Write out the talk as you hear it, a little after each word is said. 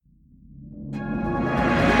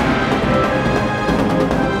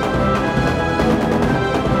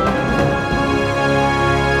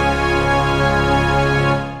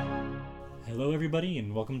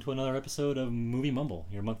welcome to another episode of Movie Mumble,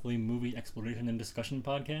 your monthly movie exploration and discussion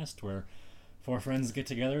podcast where four friends get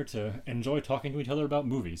together to enjoy talking to each other about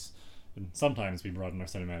movies. And sometimes we broaden our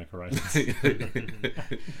cinematic horizons.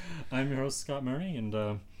 I'm your host, Scott Murray, and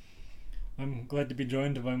I'm glad to be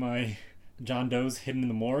joined by my John Does hidden in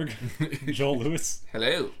the morgue, Joel Lewis.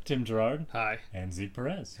 Hello. Tim Gerard. Hi. And Zeke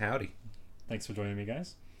Perez. Howdy. Thanks for joining me,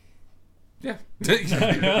 guys. Yeah.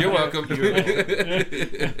 You're welcome.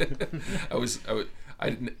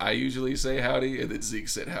 I usually say howdy, and then Zeke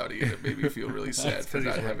said howdy, and it made me feel really sad for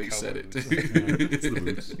not having said it. It's the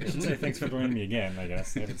boots. I should say thanks for joining me again, I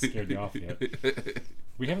guess. I haven't scared you off yet.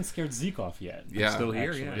 We haven't scared Zeke off yet. Yeah. I'm still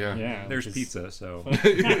here, actually. Yeah. There's pizza, so...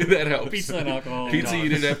 That helps. Pizza and alcohol. Pizza you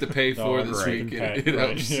didn't have to pay for this right. week. Pet, It right.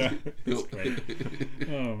 helps. Yeah, that's great.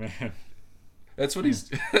 Oh, man. That's what he's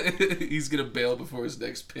gonna bail before his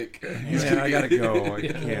next pick. Yeah, I gotta go. I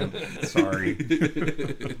can't. Sorry.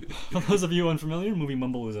 For those of you unfamiliar, Movie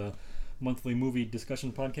Mumble is a monthly movie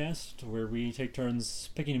discussion podcast where we take turns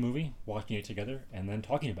picking a movie, watching it together, and then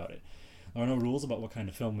talking about it. There are no rules about what kind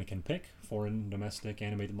of film we can pick, foreign, domestic,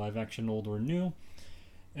 animated, live action, old or new.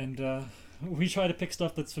 And we try to pick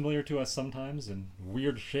stuff that's familiar to us sometimes and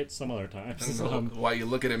weird shit some other times. I don't know why you're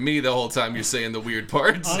looking at me the whole time you're saying the weird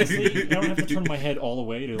parts. Honestly, I don't have to turn my head all the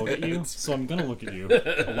way to look at you, so I'm going to look at you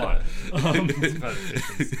a lot.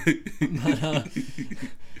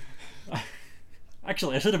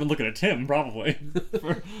 Actually, I should have been looking at Tim, probably,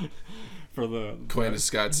 for the... Quinn is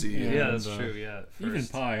Scotsy. Yeah, that's true, yeah. Even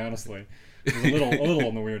Pie, honestly. It was a little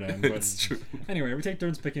on the weird end. But That's true. Anyway, we take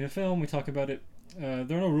turns picking a film, we talk about it.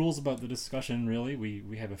 There are no rules about the discussion, really.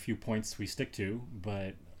 We have a few points we stick to,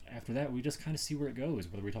 but after that, we just kind of see where it goes,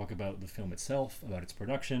 whether we talk about the film itself, about its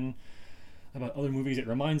production, about other movies it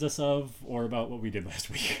reminds us of, or about what we did last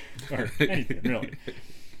week, or anything, really.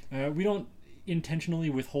 We don't intentionally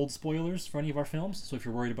withhold spoilers for any of our films, so if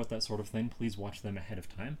you're worried about that sort of thing, please watch them ahead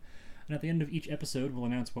of time. And at the end of each episode, we'll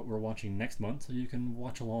announce what we're watching next month, so you can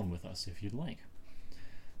watch along with us if you'd like.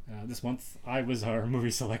 This month, I was our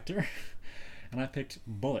movie selector, and I picked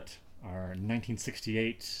Bullitt, our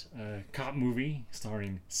 1968 cop movie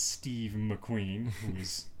starring Steve McQueen, who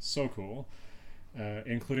is so cool,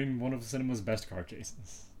 including one of cinema's best car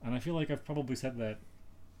chases. And I feel like I've probably said that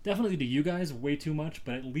definitely to you guys way too much,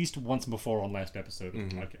 but at least once before on last episode of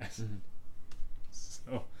the podcast.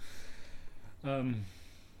 So,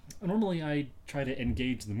 normally I try to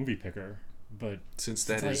engage the movie picker, but Since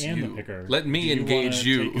that is I am you, the picker, let me do you engage wanna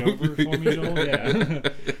you. take over for me, Joel? Yeah.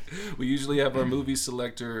 We usually have our movie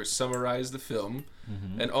selector summarize the film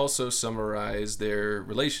and also summarize their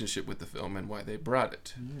relationship with the film and why they brought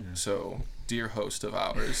it. Yeah. So, dear host of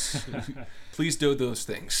ours, please do those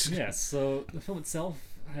things. Yes, so the film itself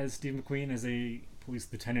has Steve McQueen as a police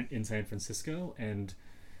lieutenant in San Francisco, and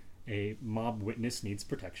a mob witness needs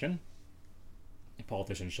protection. A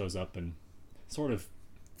politician shows up and sort of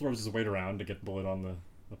throws his weight around to get Bullitt on the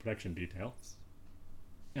protection details.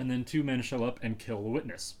 And then two men show up and kill the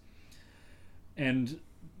witness. And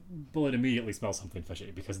Bullitt immediately smells something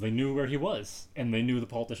fishy because they knew where he was, and they knew the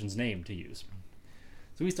politician's name to use.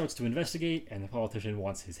 So he starts to investigate, and the politician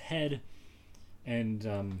wants his head, and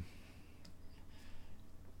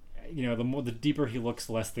the deeper he looks,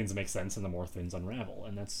 the less things make sense and the more things unravel.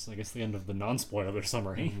 And that's, I guess, the end of the non-spoiler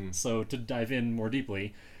summary. So to dive in more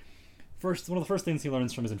deeply, one of the first things he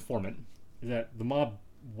learns from his informant is that the mob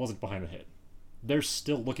wasn't behind the hit. They're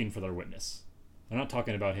still looking for their witness. They're not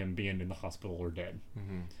talking about him being in the hospital or dead.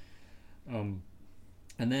 And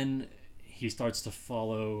then he starts to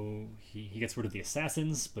follow... He gets rid of the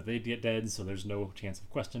assassins, but they get dead, so there's no chance of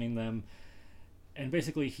questioning them. And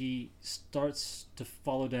basically he starts to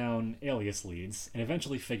follow down alias leads and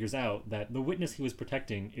eventually figures out that the witness he was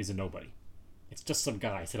protecting is a nobody. It's just some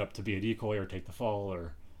guy set up to be a decoy or take the fall,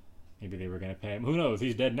 or maybe they were going to pay him. Who knows?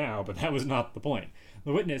 He's dead now, but that was not the point.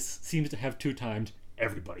 The witness seems to have two-timed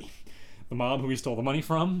everybody. The mob who he stole the money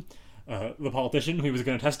from, the politician who he was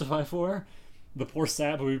going to testify for, the poor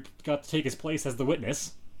sap who got to take his place as the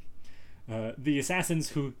witness, the assassins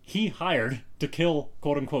who he hired to kill,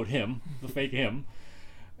 quote-unquote, him, the fake him,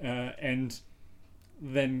 and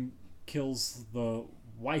then kills the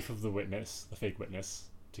wife of the witness, the fake witness,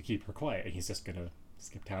 to keep her quiet. He's just going to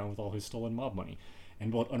skip town with all his stolen mob money.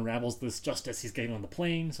 And Bullitt unravels this just as he's getting on the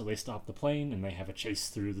plane, so they stop the plane, and they have a chase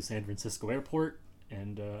through the San Francisco airport,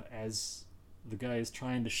 and as the guy is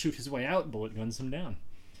trying to shoot his way out, Bullitt guns him down.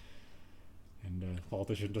 And the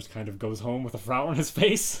politician just kind of goes home with a frown on his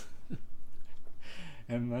face.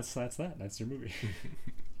 And that's that. That's your movie.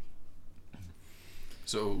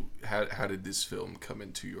 So how did this film come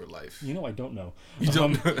into your life? I don't know. You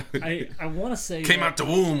don't. I want to say came out the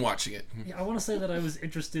womb watching it. Yeah, I want to say that I was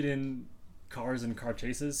interested in cars and car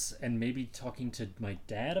chases, and maybe talking to my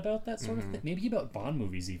dad about that sort of thing. Maybe about Bond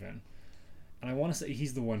movies even. And I want to say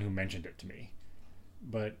he's the one who mentioned it to me.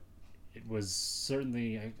 But it was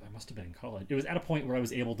certainly, I must have been in college. It was at a point where I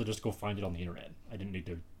was able to just go find it on the internet. I didn't need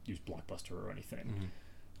to use Blockbuster or anything.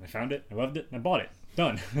 I found it, I loved it, and I bought it.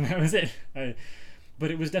 Done. And that was it. But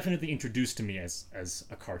it was definitely introduced to me as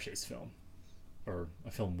a car chase film. Or a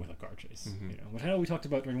film with a car chase. Which I know we talked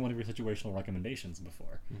about during one of your situational recommendations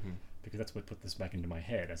before. Because that's what put this back into my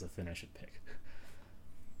head as a thing I should pick.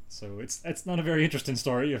 So it's not a very interesting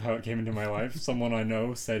story of how it came into my life. Someone I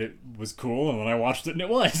know said it was cool, and then I watched it, and it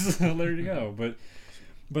was. There you go.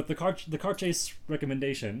 But the car chase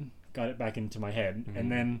recommendation got it back into my head,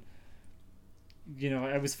 and then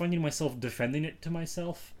I was finding myself defending it to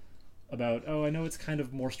myself about, I know it's kind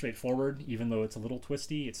of more straightforward, even though it's a little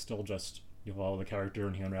twisty. It's still just you follow the character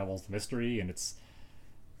and he unravels the mystery, and it's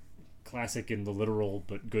classic in the literal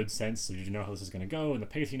but good sense, so you know how this is going to go, and the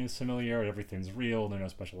pacing is familiar, and everything's real, and there are no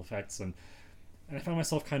special effects, and I found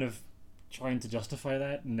myself kind of trying to justify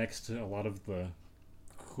that next to a lot of the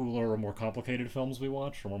cooler or more complicated films we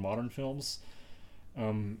watch, or more modern films.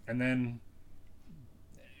 And then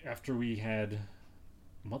after we had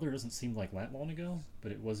Mother, doesn't seem like that long ago,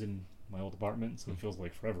 but it was in my old apartment, so it feels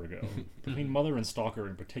like forever ago. Between Mother and Stalker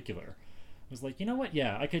in particular, I was like, you know what?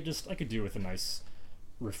 Yeah, I could do with a nice,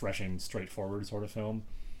 refreshing, straightforward sort of film.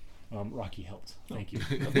 Rocky helped. Thank you.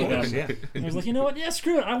 But, I was like, you know what? Yeah,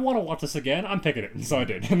 screw it. I want to watch this again. I'm picking it, and so I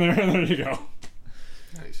did. And there you go.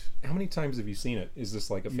 Nice. How many times have you seen it? Is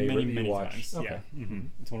this like a favorite many you watch? times. Okay. Yeah.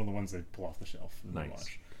 It's one of the ones they pull off the shelf and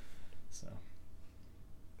watch. So.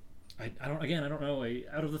 I don't know.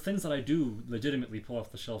 Out of the things that I do legitimately pull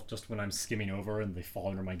off the shelf just when I'm skimming over and they fall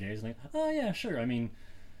under my gaze, and yeah, sure. I mean,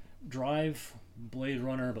 Drive, Blade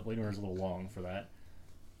Runner, but Blade Runner's a little long for that.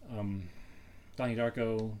 Donnie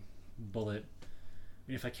Darko, Bullet.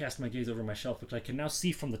 If I cast my gaze over my shelf, which I can now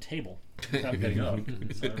see from the table without getting up,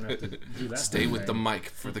 so I don't have to do that. Stay with the mic,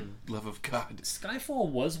 for the love of God. Skyfall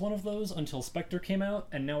was one of those until Spectre came out,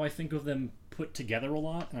 and now I think of them put together a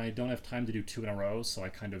lot, and I don't have time to do two in a row, so I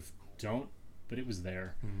kind of don't, but it was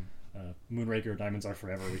there. Moonraker, Diamonds Are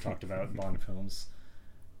Forever, we talked about, Bond films.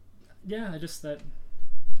 Yeah, I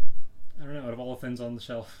don't know, out of all the things on the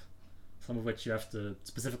shelf, some of which you have to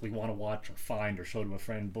specifically want to watch or find or show to a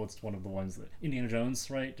friend, Bullet's one of the ones that, Indiana Jones,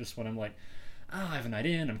 right? Just when I'm like, I have a night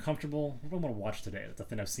in, I'm comfortable, what do I want to watch today? That's a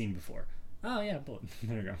thing I've seen before. Oh yeah, Bullet.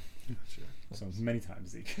 There you go. Sure. So many times,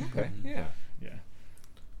 Zeke. Okay, yeah.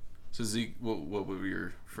 So Zeke, what were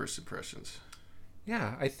your first impressions?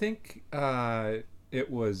 Yeah, I think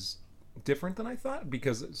it was different than I thought,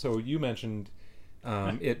 because so you mentioned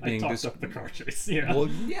it being this up the car chase. Yeah. Well,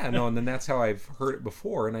 yeah, no, and then that's how I've heard it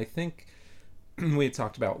before, and I think we had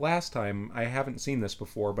talked about last time. I haven't seen this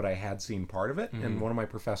before, but I had seen part of it, and one of my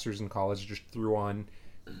professors in college just threw on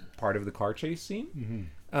part of the car chase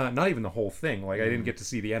scene. Not even the whole thing. Like I didn't get to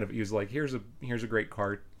see the end of it. He was like, "Here's a great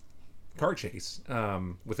car chase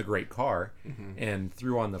with a great car," and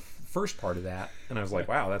threw on the first part of that, and I was like,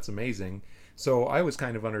 wow, that's amazing. So I was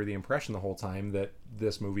kind of under the impression the whole time that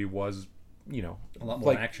this movie was, a lot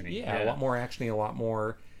more actiony. Yeah, a lot more actiony, a lot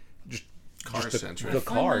more just car-centric. The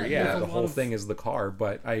car, yeah, the whole thing is the car.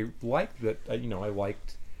 But I liked that. I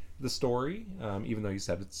liked the story, even though you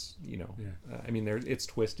said it's, I mean, it's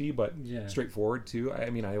twisty, but straightforward too. I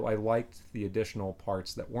mean, I liked the additional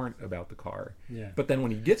parts that weren't about the car. Yeah. But then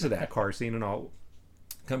when you get to that car scene, and I'll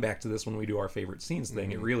come back to this when we do our favorite scenes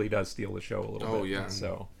thing, it really does steal the show a little bit. Oh yeah.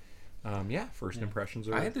 So, first impressions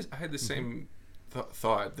are. I had the same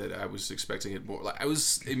thought that I was expecting it more. Like I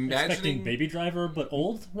was imagining expecting Baby Driver, but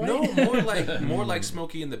old, right? No, more like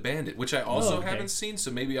Smokey and the Bandit, which I also haven't seen.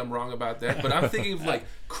 So maybe I'm wrong about that. But I'm thinking of like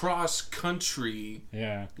cross country,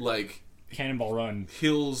 like Cannonball Run,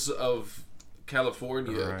 hills of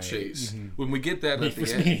California chase. When we get that at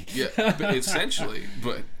the end, but essentially.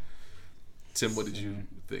 But Tim, what did you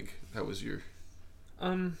think? How was your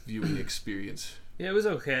viewing experience? Yeah, it was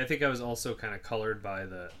okay. I think I was also kind of colored by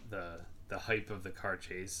the hype of the car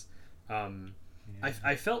chase.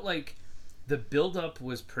 I felt like the build-up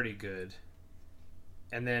was pretty good,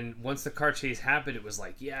 and then once the car chase happened, it was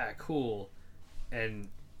like, yeah, cool, and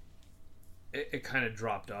it kind of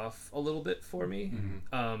dropped off a little bit for me.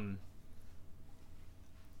 And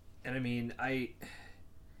I mean, I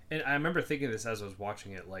remember thinking this as I was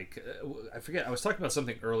watching it, like, I forget, I was talking about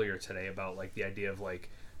something earlier today about like the idea of like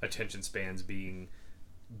attention spans being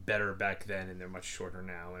better back then, and they're much shorter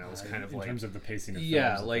now. And I was kind of in terms of the pacing of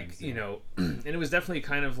yeah, films like things, you know, and it was definitely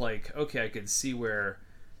kind of like, okay, I could see where,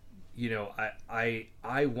 you know,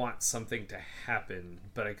 I want something to happen,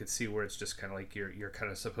 but I could see where it's just kind of like you're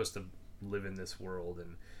kind of supposed to live in this world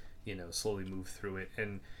and, you know, slowly move through it.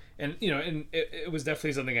 And you know, and it was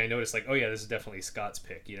definitely something I noticed, like, oh yeah, this is definitely Scott's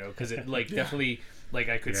pick, you know, because it like definitely, like,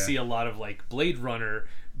 I could see a lot of like Blade Runner,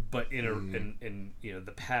 but in in you know,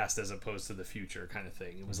 the past as opposed to the future kind of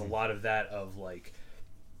thing. It was a lot of that, of like,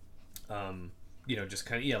 you know, just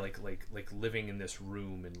kind of like living in this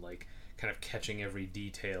room and like kind of catching every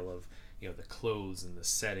detail of, you know, the clothes and the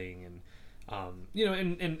setting, and you know,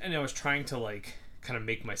 and I was trying to like kind of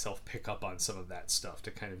make myself pick up on some of that stuff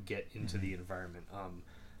to kind of get into the environment.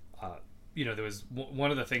 You know, there was one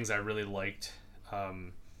of the things I really liked,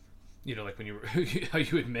 you know, like when you were how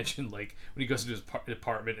you had mentioned, like when he goes to his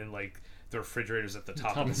apartment and like the refrigerator's at the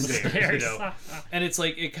top of the stairs, you know, and it's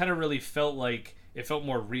like, it kind of really felt like, it felt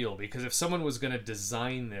more real, because if someone was going to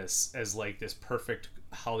design this as like this perfect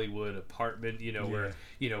Hollywood apartment, you know, where,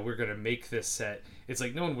 you know, we're going to make this set, it's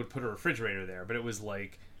like no one would put a refrigerator there, but it was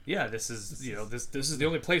like, yeah, this is, you know, this is the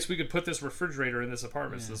only place we could put this refrigerator in this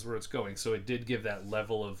apartment, so this is where it's going. So it did give that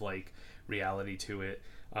level of like reality to it.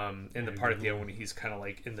 And the part at the end when he's kind of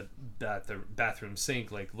like in the bathroom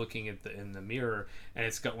sink, like looking at in the mirror, and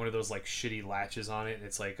it's got one of those like shitty latches on it, and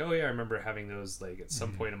it's like, oh yeah, I remember having those like at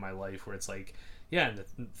some point in my life, where it's like, yeah, and the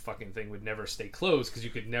fucking thing would never stay closed because you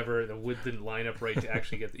could never, the wood didn't line up right to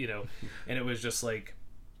actually get, you know, and it was just like,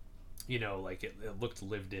 you know, like it looked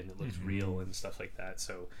lived in, it looked real and stuff like that.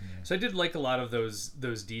 So so I did like a lot of those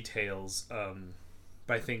details,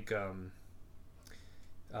 but I think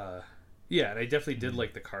yeah, and I definitely did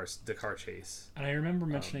like the car chase. And I remember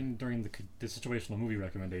mentioning during the situational movie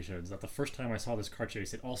recommendations that the first time I saw this car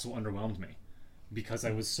chase, it also underwhelmed me, because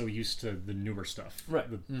I was so used to the newer stuff, right?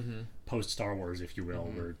 The post Star Wars, if you will,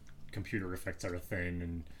 where computer effects are a thing,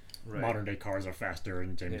 and modern day cars are faster,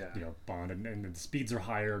 and James, you know, Bond, and the speeds are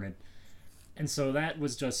higher, and so that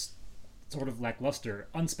was just sort of lackluster.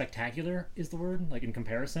 Unspectacular is the word, like in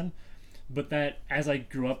comparison. But that, as I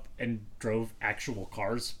grew up and drove actual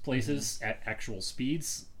cars places at actual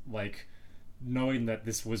speeds, like knowing that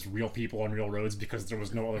this was real people on real roads because there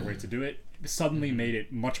was no other way to do it, suddenly made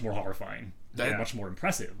it much more horrifying and much more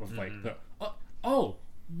impressive. Of like, oh,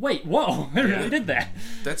 wait, whoa, I really did that.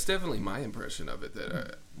 That's definitely my impression of it.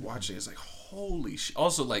 That watching is like, holy shit.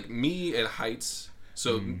 Also, like me at heights,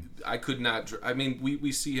 so I could not. I mean,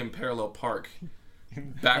 we see him parallel park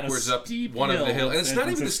backwards up one of the hills, and it's not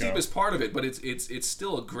even the steepest part of it, but it's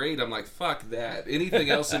still a grade. I'm like, fuck that. Anything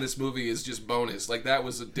else in this movie is just bonus. Like, that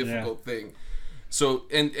was a difficult thing. So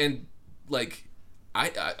and like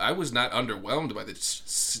I was not underwhelmed by the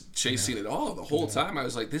chase scene at all. The whole time I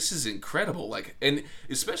was like, this is incredible. Like, and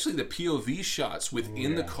especially the POV shots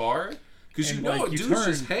within the car, because you know, like, dude's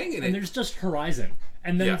just hanging, and there's just horizon.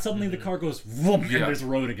 And then suddenly the car goes vroom, and there's a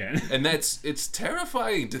road again. And it's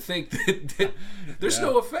terrifying to think that there's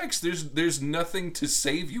no effects. There's nothing to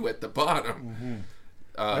save you at the bottom.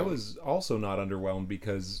 I was also not underwhelmed,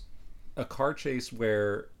 because a car chase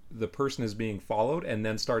where the person is being followed and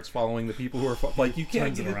then starts following the people who are like, you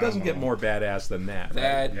can't. It doesn't get more badass than that.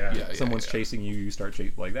 Right? Someone's chasing you, you start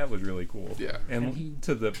chasing. Like, that was really cool. Yeah. And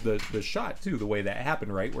to the shot too, the way that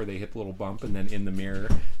happened, right, where they hit the little bump, and then in the mirror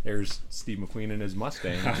there's Steve McQueen in his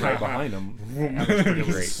Mustang right behind him. That was pretty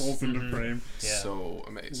great. Pulls into frame. So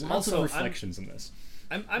amazing. Lots of reflections in this.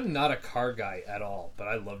 I'm not a car guy at all, but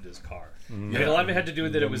I loved his car. I mean, a lot of it had to do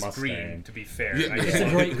with that it was Mustang. green, to be fair. Yeah. It's a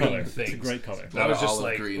great color. It's a great color. I was just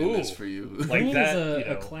like, green ooh, in this for you. Like green that, is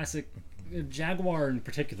you know. a classic. Jaguar in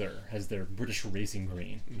particular has their British racing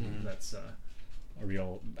green. That's a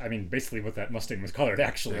real. I mean, basically what that Mustang was colored,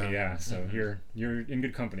 actually. Yeah. So you're in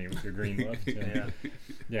good company with your green look.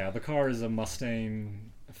 Yeah. The car is a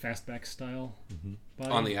Mustang fastback style.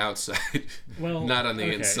 On the outside, well, not on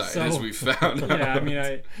the inside, as we found. Yeah, I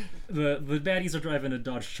mean, the baddies are driving a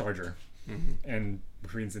Dodge Charger, and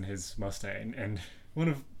McQueen's in his Mustang, and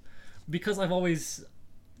because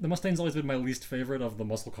the Mustang's always been my least favorite of the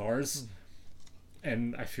muscle cars,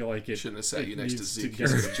 and I feel like it shouldn't have sat you next to Zeke.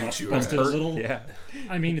 Busted a little. Yeah,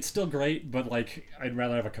 I mean, it's still great, but like, I'd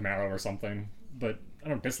rather have a Camaro or something. But I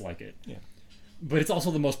don't dislike it. Yeah. But it's also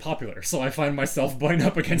the most popular, so I find myself butting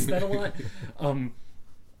up against that a lot.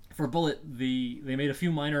 For Bullitt, they made a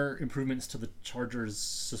few minor improvements to the Charger's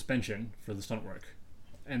suspension for the stunt work,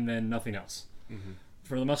 and then nothing else.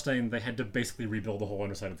 For the Mustang, they had to basically rebuild the whole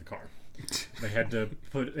underside of the car. They had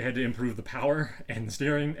to improve the power and the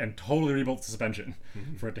steering, and totally rebuild the suspension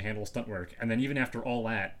for it to handle stunt work. And then even after all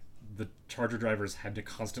that, the Charger drivers had to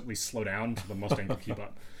constantly slow down so the Mustang could keep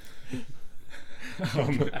up.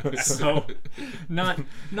 So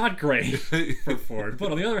not great for Ford.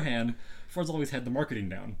 But on the other hand, Ford's always had the marketing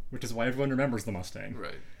down, which is why everyone remembers the Mustang.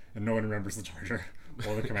 Right. And no one remembers the Charger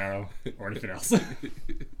or the Camaro or anything else.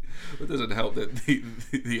 It doesn't help that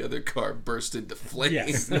the other car burst into flames.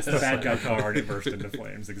 Yes, it's the bad guy car and it burst into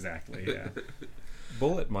flames. Exactly, yeah.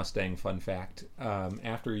 Bullet Mustang, fun fact.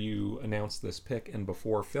 After you announced this pick and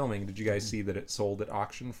before filming, did you guys see that it sold at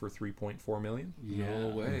auction for $3.4 million? No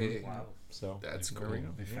way. Mm-hmm. Wow. So that's cool.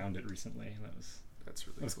 They found it recently. That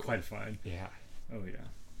was cool. quite fun. Yeah. Oh yeah.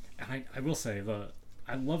 And I will say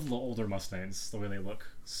I love the older Mustangs, the way they look,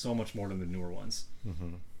 so much more than the newer ones.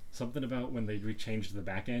 Mm-hmm. Something about when they rechanged the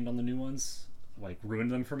back end on the new ones, like,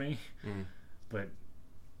 ruined them for me. But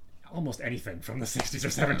almost anything from the 60s or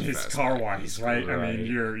 70s car-wise, right? I mean,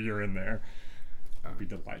 you're in there. I'd be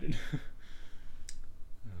delighted.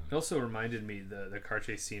 It also reminded me, the car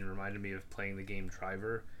chase scene reminded me of playing the game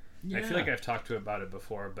Driver. Yeah. I feel like I've talked about it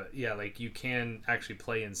before, but yeah, like, you can actually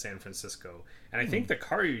play in San Francisco. And I think the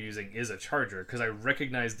car you're using is a Charger, because I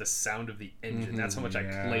recognize the sound of the engine. That's how much I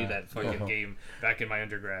played that fucking game back in my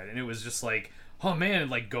undergrad. And it was just like, oh man,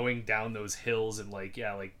 like going down those hills and like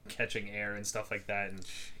catching air and stuff like that,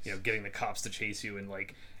 and getting the cops to chase you, and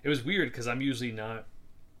like it was weird because I'm usually not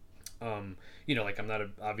like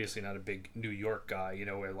I'm obviously not a big New York guy,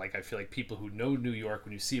 where like I feel like people who know New York,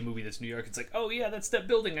 when you see a movie that's New York, it's like, oh yeah, that's that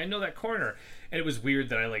building, I know that corner. And it was weird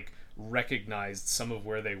that I like recognized some of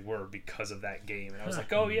where they were because of that game, and I was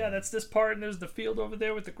like, oh yeah, that's this part, and there's the field over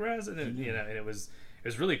there with the grass, and and it was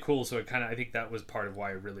really cool. So I think that was part of why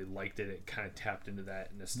I really liked it. It kind of tapped into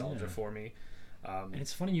that nostalgia for me. And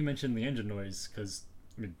it's funny you mentioned the engine noise, because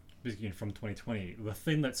I mean, speaking from 2020, the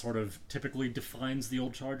thing that sort of typically defines the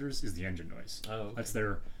old Chargers is the engine noise. Oh, okay. That's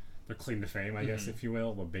their claim to fame, I guess, if you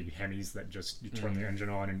will. The big Hemis that just, you turn the engine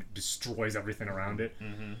on and it destroys everything around it.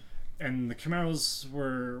 And the Camaros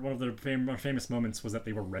were, one of their more famous moments was that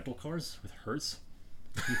they were rental cars with Hertz.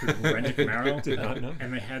 You could rent a Camaro. Did not know.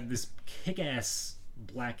 And they had this kick-ass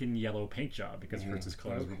black and yellow paint job, because Hertz's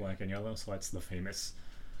colors were black and yellow, so that's the famous,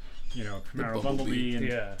 Camaro Bumblebee.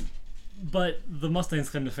 And, but the Mustang's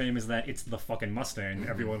claim to fame is that it's the fucking Mustang.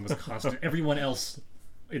 Everyone else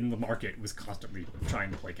in the market was constantly trying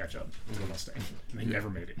to play catch up to the Mustang, and they never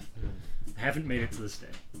made it. Haven't made it to this day.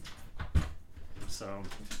 So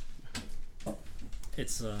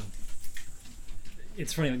it's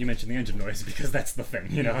funny that you mentioned the engine noise, because that's the thing,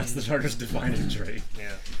 it's the Charger's defining trait.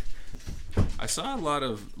 Yeah. I saw a lot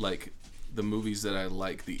of like the movies that I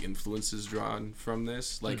like, the influences drawn from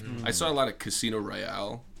this. Like I saw a lot of Casino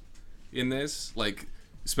Royale in this, like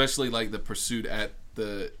especially like the pursuit at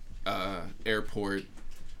the airport,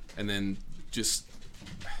 and then just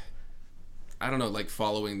I don't know, like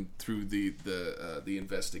following through the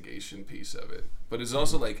investigation piece of it. But it's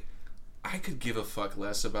also like I could give a fuck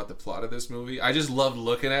less about the plot of this movie. I just loved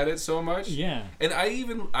looking at it so much. Yeah. And I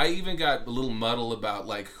even got a little muddle about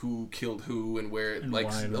like who killed who and where, and like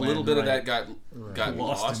a little bit of that got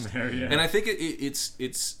lost. In there, yeah. And I think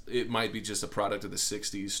it might be just a product of the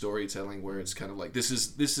 60s storytelling, where it's kind of like this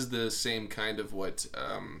is the same kind of what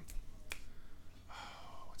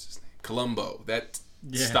what's his name? Columbo. That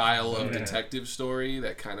style of detective story,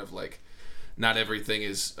 that kind of like not everything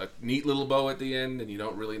is a neat little bow at the end, and you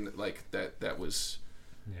don't really like that was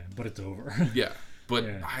but it's over. But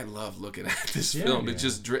I love looking at this film. It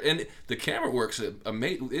just and the camera works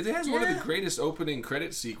amazing. It has one of the greatest opening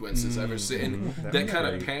credit sequences I've ever seen. That kind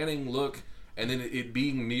of panning look, and then it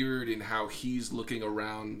being mirrored in how he's looking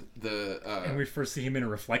around the and we first see him in a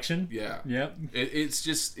reflection.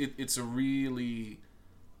 It's a really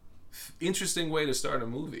interesting way to start a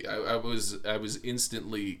movie. I was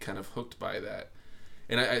instantly kind of hooked by that,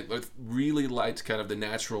 and I really liked kind of the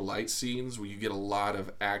natural light scenes where you get a lot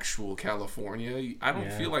of actual California. I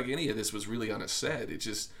don't feel like any of this was really on a set. It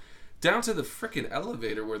just down to the frickin'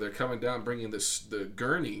 elevator where they're coming down bringing the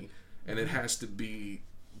gurney, and it has to be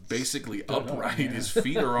basically upright. His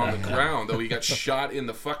feet are on the ground, though he got shot in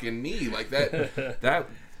the fucking knee. Like that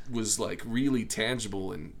was like really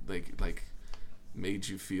tangible, and like made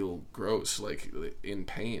you feel gross, like in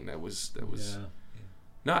pain. That was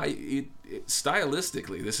no,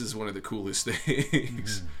 stylistically this is one of the coolest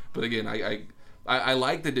things. But again, I like I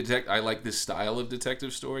like this style of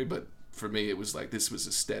detective story, but for me it was like this was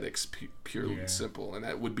aesthetics purely and simple, and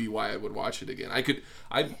that would be why I would watch it again.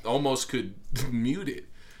 I almost could mute it,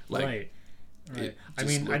 like right. I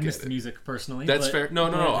mean, I miss the music personally. That's fair. No.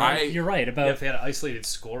 You're right about. If they had an isolated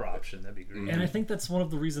score option, that'd be great. And I think that's one of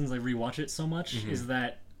the reasons I rewatch it so much is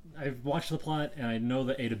that I've watched the plot and I know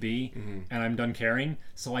the A to B, and I'm done caring,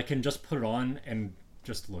 so I can just put it on and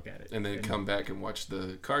just look at it. And then come back and watch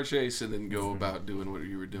the car chase and then go about doing what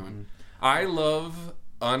you were doing. I love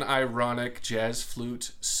unironic jazz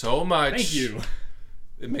flute so much. Thank you.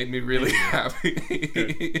 It made me really happy.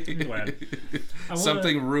 I'm glad.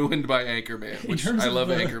 Something ruined by Anchorman, which I love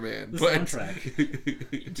Anchorman. The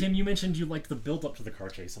soundtrack. Tim, you mentioned you liked the build-up to the car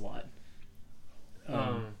chase a lot.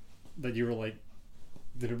 That you were like,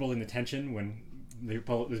 that you're building the tension when the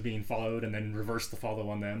bullet was being followed, and then reverse the follow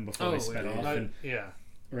on them before they sped off. Or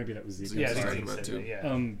maybe that was Zeke. Yeah, Zeke said that, yeah.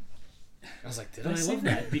 I was like, I love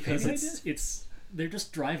that because they're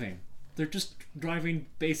just driving. They're just driving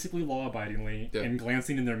basically law-abidingly and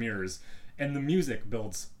glancing in their mirrors, and the music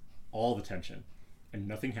builds all the tension, and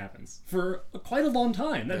nothing happens for quite a long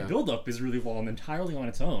time. That build-up is really long, entirely on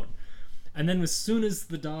its own, and then as soon as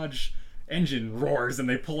the Dodge engine roars and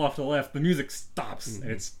they pull off to the left, the music stops,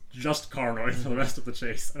 and it's just car noise for the rest of the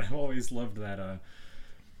chase. And I've always loved that.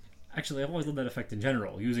 Actually, I've always loved that effect in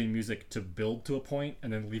general, using music to build to a point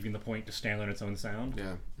and then leaving the point to stand on its own sound.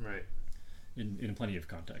 Yeah, right. In plenty of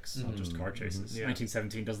contexts, not just car chases.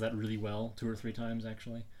 1917 does that really well 2 or 3 times,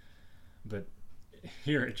 actually. But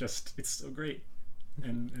here, it's so great.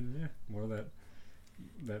 And more of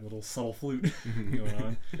that little subtle flute going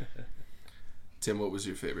on. Tim, what was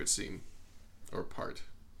your favorite scene or part?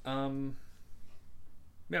 Probably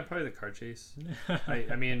the car chase.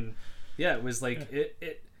 I mean, it was like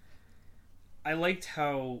it. I liked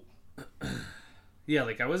how. Yeah,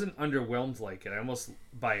 like I wasn't underwhelmed like it. I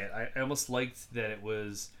almost liked that it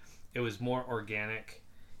was more organic.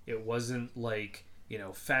 It wasn't like,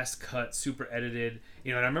 fast cut, super edited.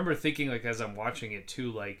 And I remember thinking, like, as I'm watching it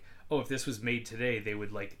too, like, oh, if this was made today, they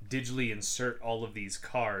would like digitally insert all of these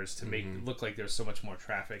cars to make it look like there's so much more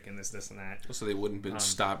traffic and this and that. So they wouldn't have been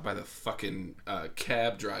stopped by the fucking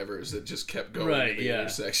cab drivers that just kept going in the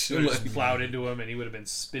intersection. They would have just plowed into him, and he would have been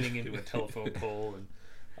spinning into a telephone pole.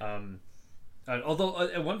 And although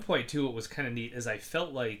at one point too, it was kind of neat, as I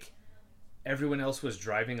felt like everyone else was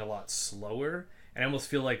driving a lot slower, and I almost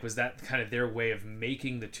feel like was that kind of their way of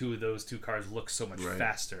making those two cars look so much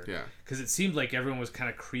faster. Yeah, because it seemed like everyone was kind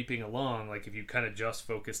of creeping along. Like if you kind of just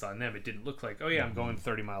focused on them, it didn't look like, oh yeah, I'm going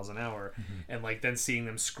 30 miles an hour, and like then seeing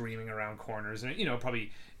them screaming around corners, and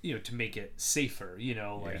probably to make it safer. You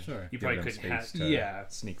probably couldn't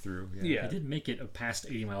have sneak through. They did make it past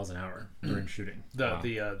 80 miles an hour during shooting.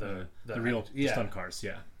 The real stunt cars.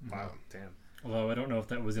 Yeah. Wow. Damn. Although I don't know if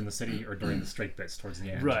that was in the city or during the straight bits towards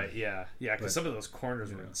the end. Right, yeah. Because some of those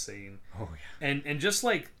corners were insane. Oh, yeah. And just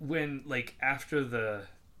like when, like, after the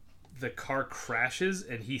car crashes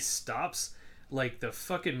and he stops, like, the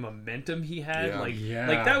fucking momentum he had, like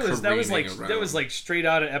that was like straight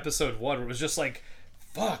out of episode 1, where it was just like,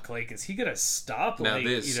 fuck, like, is he gonna stop? Now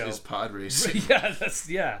this is pod racing.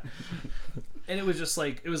 Yeah. And it was just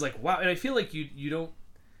like, wow. And I feel like you don't,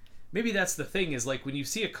 maybe that's the thing, is like when you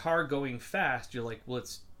see a car going fast, you're like, well,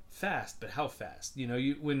 it's fast, but how fast?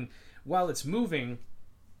 While it's moving,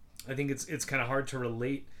 I think it's kind of hard to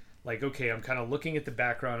relate. Like, okay, I'm kind of looking at the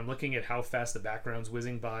background, I'm looking at how fast the background's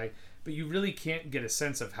whizzing by, but you really can't get a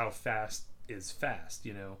sense of how fast is fast,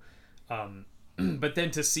 But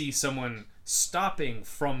then to see someone stopping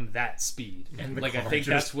from that speed, and like I think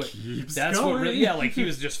that's what really, like he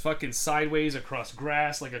was just fucking sideways across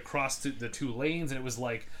grass, like across the 2 lanes, and it was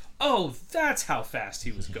like, oh, that's how fast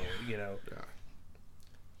he was going,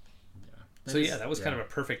 So that was kind of a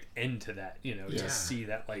perfect end to that, to see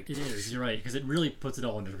that, like, it is. You're right, because it really puts it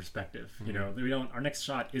all into perspective. Our next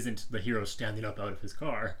shot isn't the hero standing up out of his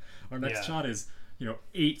car. Our next shot is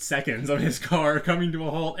 8 seconds of his car coming to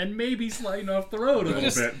a halt and maybe sliding off the road a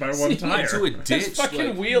little bit by one tire. To a ditch, his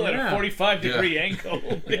fucking wheel at a 45-degree angle.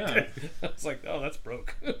 I was like, oh, that's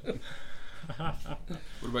broke. What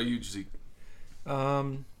about you, Zeke?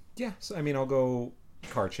 So I mean, I'll go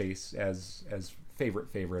car chase as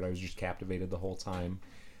favorite. I was just captivated the whole time.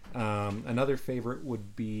 Another favorite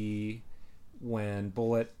would be when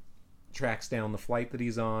Bullet tracks down the flight that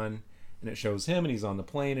he's on, and it shows him, and he's on the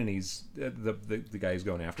plane, and he's the guy he's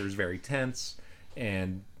going after is very tense,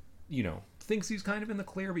 and thinks he's kind of in the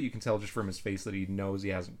clear, but you can tell just from his face that he knows he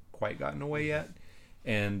hasn't quite gotten away yet.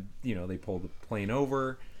 And they pull the plane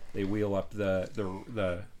over, they wheel up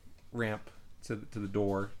the ramp to the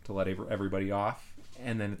door to let everybody off,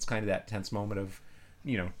 and then it's kind of that tense moment of,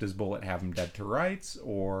 does Bullet have him dead to rights,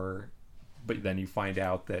 but then you find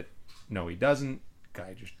out that no, he doesn't.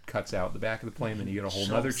 Guy just cuts out the back of the plane, then you get a whole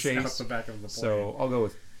nother chase. The back of the plane. So I'll go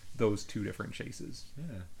with those 2 different chases.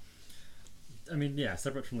 Yeah. I mean,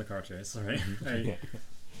 separate from the car chase, right?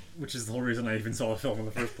 which is the whole reason I even saw the film in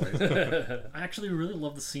the first place. I actually really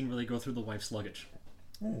love the scene where they go through the wife's luggage,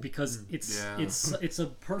 because it's a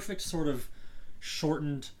perfect sort of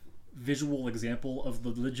shortened visual example of the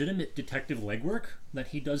legitimate detective legwork that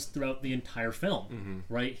he does throughout the entire film.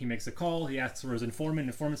 Right? He makes a call, he asks for his informant,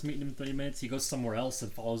 informant's meeting him in 30 minutes, he goes somewhere else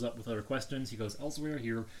and follows up with other questions, he goes elsewhere,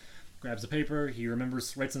 he grabs a paper, he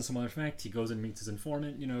remembers, writes in some other fact, he goes and meets his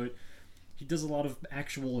informant. He does a lot of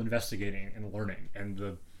actual investigating and learning, and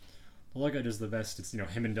the luggage is the best. It's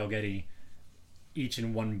him and Delgetti each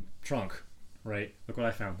in one trunk. Right, look what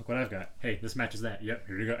I found, look what I've got, hey, this matches that, yep,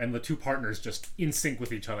 here you go. And the two partners just in sync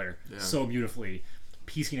with each other so beautifully,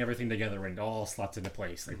 piecing everything together, and it all slots into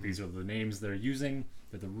place. Like, these are the names they're using,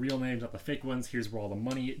 they're the real names, not the fake ones, here's where all the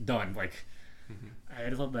money, done. Like, I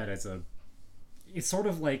love that it's sort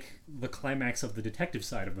of like the climax of the detective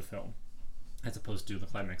side of the film, as opposed to the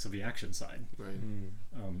climax of the action side. Right.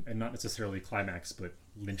 And not necessarily climax, but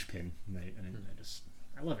linchpin.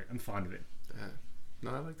 I love it, I'm fond of it. Yeah. No,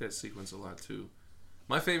 I like that sequence a lot too.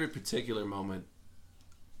 My favorite particular moment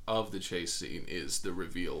of the chase scene is the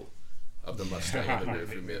reveal of the Mustang in the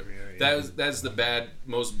rearview mirror. That's the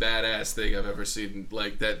most badass thing I've ever seen.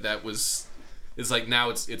 Like that was. It's like, now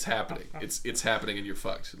it's happening. It's happening and you're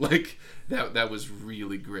fucked. Like that was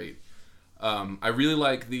really great. I really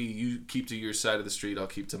like the "you keep to your side of the street, I'll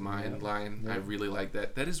keep to mine" line. I really like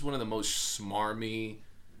that. That is one of the most smarmy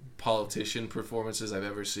politician performances I've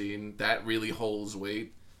ever seen. That really holds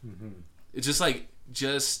weight. It's just like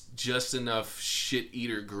just enough shit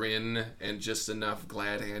eater grin and just enough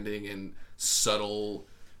glad handing and subtle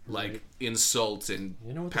insult and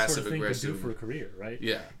passive aggressive. Could do for a career, right?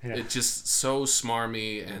 Yeah. It's just so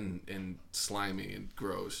smarmy and slimy and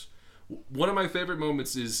gross. One of my favorite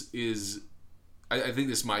moments is I think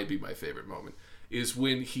this might be my favorite moment, is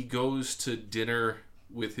when he goes to dinner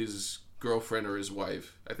with his girlfriend or his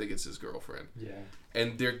wife. I think it's his girlfriend. Yeah.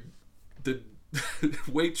 And the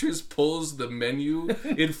waitress pulls the menu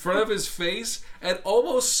in front of his face and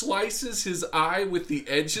almost slices his eye with the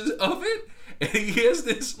edges of it. And he has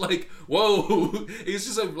this whoa. It's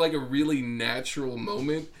just like a really natural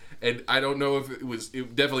moment. And I don't know if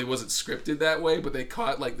it definitely wasn't scripted that way, but they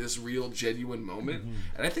caught this real genuine moment.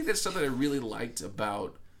 And I think that's something I really liked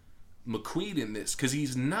about McQueen in this, because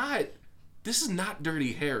this is not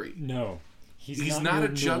Dirty Harry. No. He's not a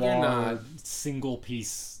juggernaut. Single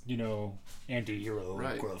piece, anti-hero.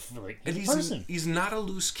 Right. Gruff, and he's not a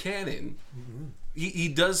loose cannon. He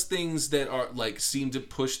does things that are seem to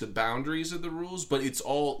push the boundaries of the rules, but it's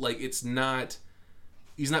all it's not.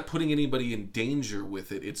 He's not putting anybody in danger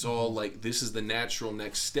with it. It's all this is the natural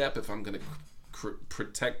next step if I'm going to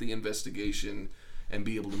protect the investigation and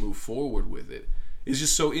be able to move forward with it. It's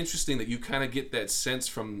just so interesting that you kind of get that sense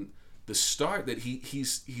from the start that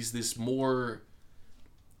he's this more.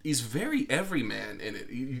 He's very everyman in it.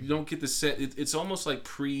 You don't get the set. It's almost like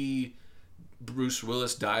pre Bruce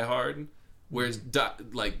Willis Die Hard, whereas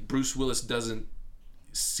Bruce Willis doesn't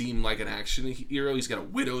seem like an action hero. He's got a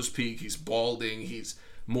widow's peak. He's balding. He's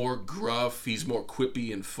more gruff. He's more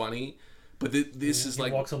quippy and funny. But this is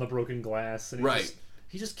he walks on the broken glass. And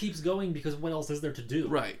he just keeps going, because what else is there to do?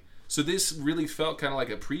 Right. So this really felt kind of like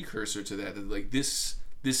a precursor to that.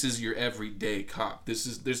 This is your everyday cop.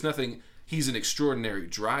 There's nothing. He's an extraordinary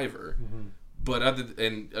driver, but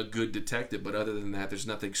and a good detective. But other than that, there's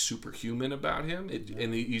nothing superhuman about him.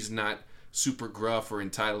 And he's not super gruff or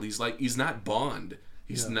entitled. He's not Bond.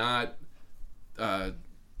 He's not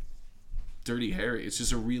Dirty Harry. It's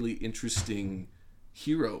just a really interesting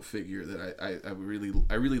hero figure that I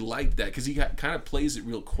really like that, because he kind of plays it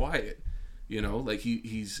real quiet.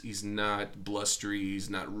 He's not blustery. He's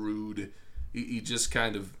not rude. He just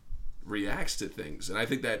kind of reacts to things, and I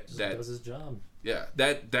think that does his job. Yeah,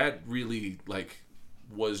 that really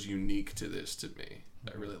was unique to this to me.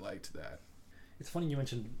 I really liked that. It's funny you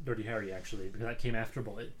mentioned Dirty Harry, actually, because that came after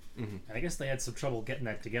Bullet, and I guess they had some trouble getting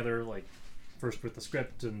that together. First with the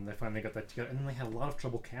script, and they finally got that together, and then they had a lot of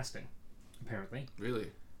trouble casting. Apparently,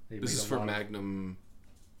 really, this is for Magnum.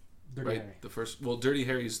 Dirty Harry. The first. Well, Dirty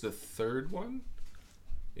Harry's the third one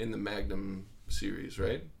in the Magnum series,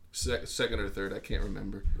 right? Second or third, I can't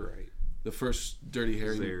remember. Right. The first Dirty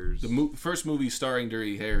Harry, first movie starring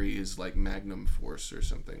Dirty Harry is Magnum Force or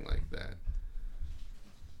something like that.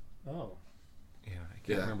 Oh. Yeah, I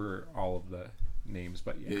can't remember all of the names,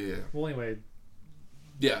 but yeah. Well, anyway.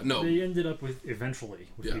 Yeah, no. They ended up eventually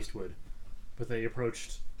with Eastwood, but they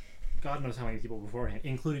approached God knows how many people beforehand,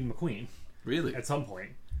 including McQueen. Really? At some point.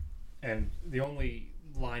 And the only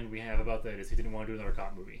line we have about that is he didn't want to do another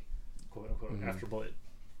cop movie, quote unquote, after Bullet.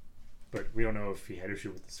 But we don't know if he had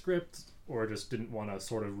issue with the script or just didn't want to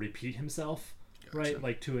sort of repeat himself. Gotcha. Right?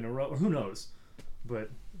 Like 2 in a row. Or who knows?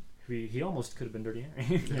 But he almost could have been Dirty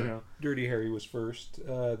Harry. You know, Dirty Harry was first,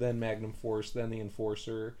 then Magnum Force, then the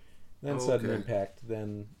Enforcer, then Sudden Impact,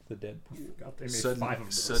 then the Deadpool. God, they made 5 of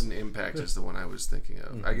those. Sudden Impact is the one I was thinking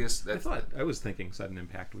of. I guess that's... I was thinking Sudden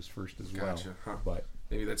Impact was first as well. Huh. But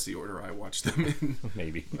maybe that's the order I watched them in.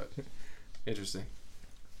 Maybe. But, interesting.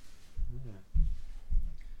 Yeah.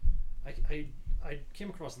 I came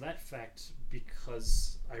across that fact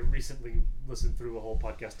because I recently listened through a whole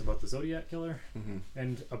podcast about the Zodiac Killer,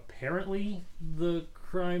 and apparently the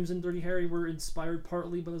crimes in Dirty Harry were inspired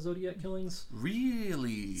partly by the Zodiac killings.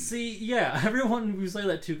 Really? See, yeah, everyone who say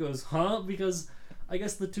that to goes, huh? Because I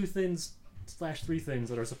guess the 2 things / 3 things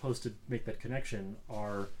that are supposed to make that connection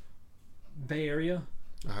are Bay Area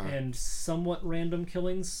and somewhat random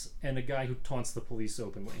killings, and a guy who taunts the police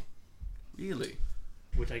openly. Really?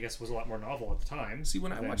 Which I guess was a lot more novel at the time. See,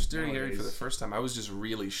 when I watched Dirty Harry for the first time, I was just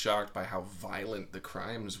really shocked by how violent the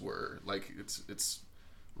crimes were. Like, it's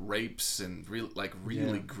rapes and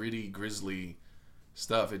really gritty, grisly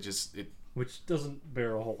stuff. Which doesn't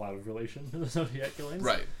bear a whole lot of relation to the Zodiac killings.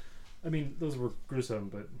 Right. I mean, those were gruesome,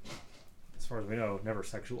 but as far as we know, never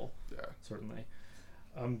sexual. Yeah. Certainly.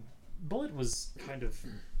 Bullet was kind of...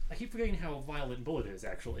 I keep forgetting how violent Bullet is,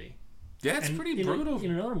 actually. Yeah, it's pretty brutal.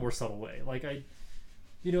 In another more subtle way. Like, they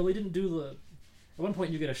didn't do the... At one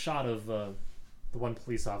point, you get a shot of the one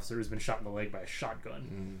police officer who's been shot in the leg by a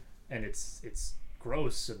shotgun, and it's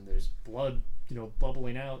gross, and there's blood,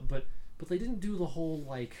 bubbling out. But they didn't do the whole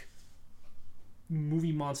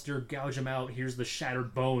movie monster gouge him out. Here's the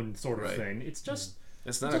shattered bone sort of thing. It's just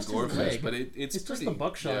it's not a gore fest, but it's pretty, just the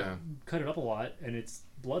buckshot. Cut it up a lot, and it's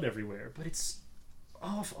blood everywhere. But it's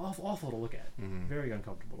awful to look at. Very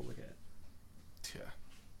uncomfortable to look at. Yeah.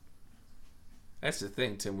 That's the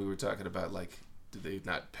thing, Tim. We were talking about, do they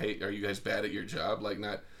not pay? Are you guys bad at your job?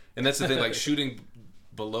 And that's the thing, shooting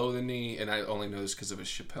below the knee, and I only know this because of a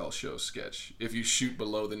Chappelle Show sketch. If you shoot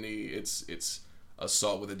below the knee, it's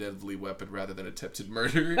assault with a deadly weapon rather than attempted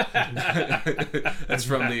murder. That's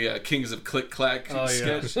from the Kings of Click Clack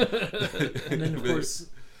sketch. And then, of course,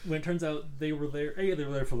 when it turns out they were there, A, they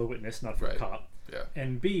were there for the witness, not for the cop. Yeah.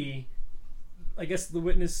 And B, I guess the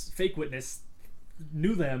fake witness,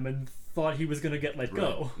 knew them and thought he was going to get let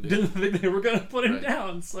go. Yeah. Didn't think they were going to put him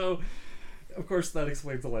down. So, of course, that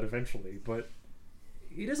explains a lot eventually. But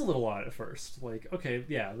it is a little odd at first. Okay,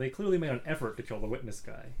 yeah, they clearly made an effort to kill the witness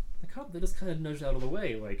guy. The cop, they just kind of nudged out of the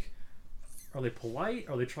way. Are they polite?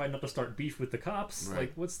 Are they trying not to start beef with the cops?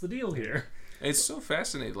 Right. What's the deal here? It's so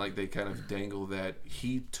fascinating. They kind of dangle that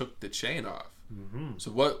he took the chain off. Mm-hmm.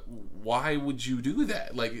 So why would you do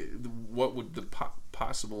that? What would the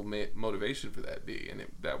possible motivation for that be? And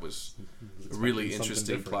that was a really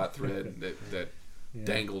interesting plot thread that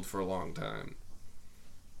dangled for a long time.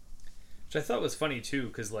 Which I thought was funny too,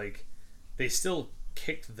 because they still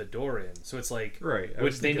kicked the door in, so it's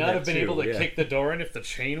would they not have been able to kick the door in if the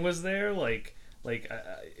chain was there?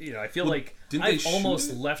 I feel I've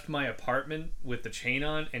almost left my apartment with the chain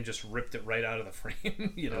on and just ripped it right out of the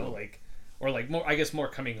frame. More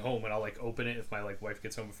coming home, and I'll open it if my wife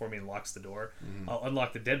gets home before me and locks the door. I'll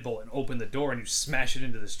unlock the deadbolt and open the door, and you smash it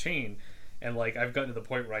into this chain. And I've gotten to the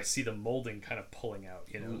point where I see the molding kind of pulling out,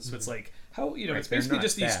 So it's how it's basically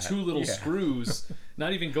just these 2 little screws,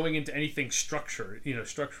 not even going into anything structurally.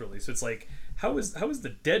 So it's how is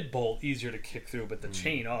the deadbolt easier to kick through, but the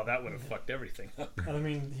chain, that would have fucked everything up. I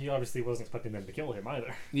mean, he obviously wasn't expecting them to kill him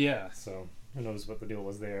either. Yeah. So who knows what the deal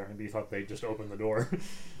was there? Maybe he thought they just opened the door.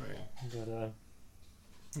 Right.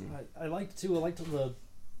 But I liked the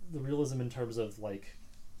realism in terms of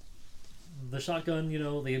the shotgun,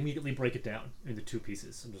 they immediately break it down into 2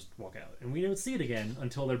 pieces and just walk out. And we don't see it again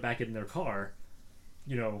until they're back in their car,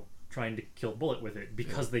 trying to kill Bullet with it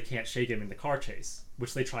because they can't shake him in the car chase,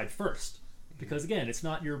 which they tried first. Because, again, it's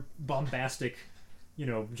not your bombastic,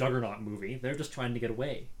 juggernaut movie. They're just trying to get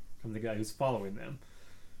away from the guy who's following them.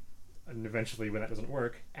 And eventually, when that doesn't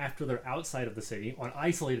work, after they're outside of the city on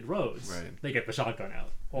isolated roads, they get the shotgun out.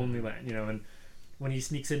 Only then, and when he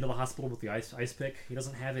sneaks into the hospital with the ice pick, he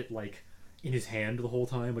doesn't have it, in his hand the whole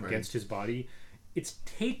time against his body. It's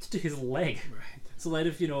taped to his leg, so that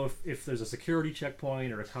if there's a security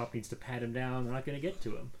checkpoint or a cop needs to pat him down, they're not going to get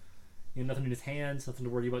to him. Nothing in his hands, nothing to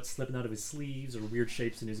worry about slipping out of his sleeves or weird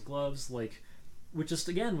shapes in his gloves. Which just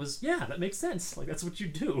again was that makes sense. That's what you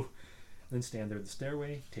do. Then stand there at the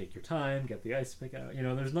stairway, take your time, get the ice pick out.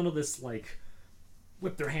 There's none of this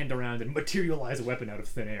whip their hand around and materialize a weapon out of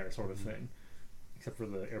thin air sort of thing, except for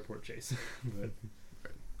the airport chase. But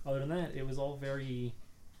other than that, it was all very,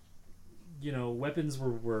 weapons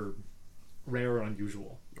were rare and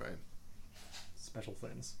unusual. Right. Special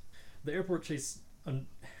things. The airport chase.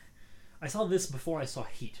 I saw this before I saw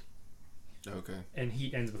Heat. Okay. And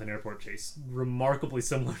Heat ends with an airport chase, remarkably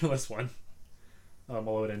similar to this one.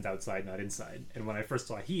 Although it ends outside, not inside. And when I first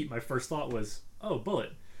saw Heat, my first thought was, oh,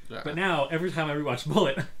 Bullet. Yeah. But now, every time I rewatch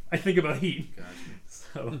Bullet, I think about Heat. Gotcha.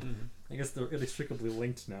 So, I guess they're inextricably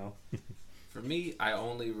linked now. For me, I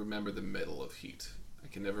only remember the middle of Heat. I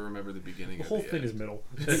can never remember the beginning. The whole thing is middle.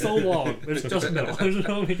 It's so long. There's just middle. There's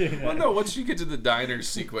no beginning. Well, no. Once you get to the diner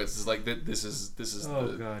sequence, it's like this is oh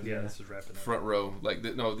the god, yeah, this is wrapping up. Front row. Like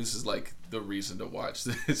no, this is like the reason to watch.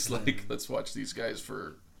 It's like let's watch these guys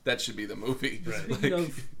for. That should be the movie. Right. Speaking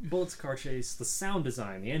of Bullet's car chase, the sound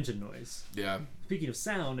design, the engine noise. Yeah. Speaking of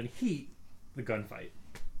sound and Heat, the gunfight,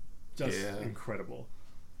 just incredible.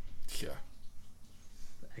 Yeah.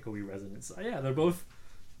 The echoey resonance. Yeah, they're both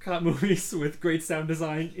cop movies with great sound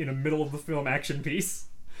design in a middle of the film action piece,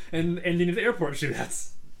 and ending at the airport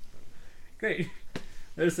shootouts. Great.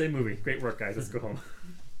 They're the same movie. Great work, guys. Let's go home.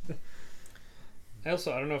 I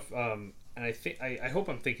don't know if and I think I hope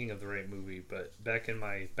I'm thinking of the right movie, but back in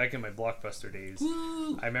my Blockbuster days,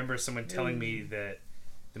 Woo! I remember someone telling me that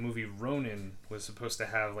the movie Ronin was supposed to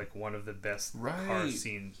have like one of the best car chase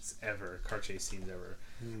scenes ever.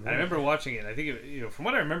 And I remember watching it, and I think it, from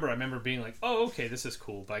what I remember being like, oh, okay, this is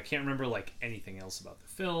cool, but I can't remember like anything else about the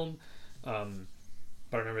film. But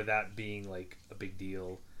I remember that being like a big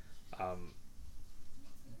deal.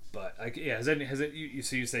 But has it?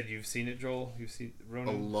 So you said you've seen it, Joel? You've seen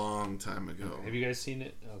Ronin? A long time ago. Okay. Have you guys seen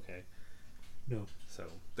it? Okay. No. So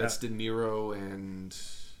that's De Niro and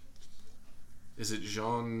is it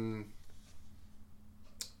Jean?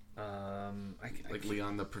 Like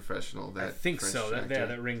Leon the Professional. That I think French so. actor.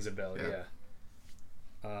 That rings a bell. Yeah.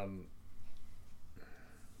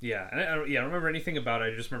 Yeah, and I don't remember anything about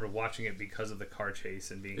it. I just remember watching it because of the car chase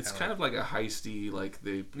and being. It's kind of like a heisty, like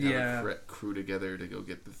they have a crew together to go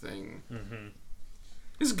get the thing. Mm-hmm.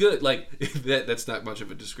 It's good. Like that's not much of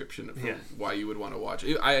a description of why you would want to watch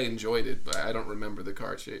it. I enjoyed it, but I don't remember the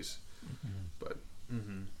car chase. Mm-hmm. But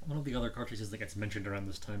one of the other car chases that gets mentioned around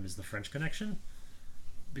this time is The French Connection,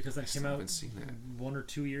 because that came out 1 or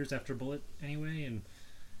 2 years after Bullet, anyway, and.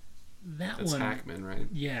 That's Hackman, right?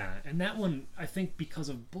 Yeah, and that one, I think because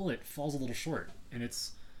of Bullet, falls a little short. And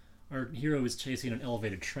our hero is chasing an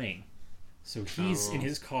elevated train. So he's in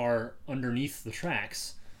his car underneath the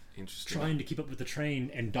tracks, trying to keep up with the train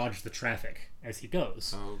and dodge the traffic as he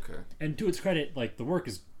goes. Oh, okay. And to its credit, like, the work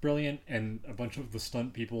is brilliant, and a bunch of the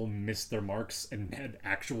stunt people missed their marks and had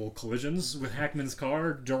actual collisions with Hackman's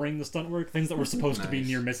car during the stunt work. Things that were supposed to be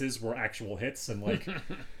near misses were actual hits, and, like,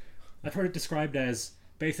 I've heard it described as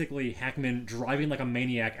basically Hackman driving like a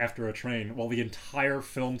maniac after a train while the entire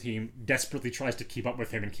film team desperately tries to keep up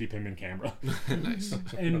with him and keep him in camera. Nice.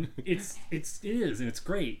 And it is, and it's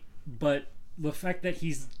great. But the fact that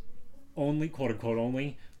he's only, quote unquote,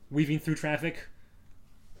 only weaving through traffic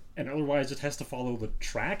and otherwise just has to follow the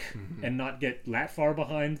track and not get that far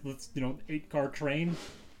behind the 8-car train,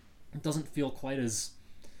 it doesn't feel quite as,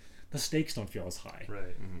 the stakes don't feel as high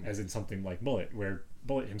as in something like Bullet, where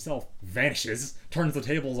Bullet himself vanishes, turns the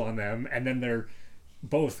tables on them, and then they're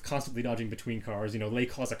both constantly dodging between cars. They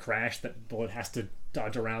cause a crash that Bullet has to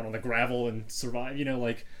dodge around on the gravel and survive.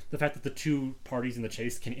 Like the fact that the two parties in the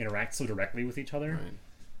chase can interact so directly with each other,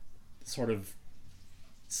 sort of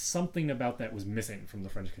something about that was missing from the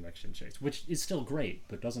French Connection chase, which is still great,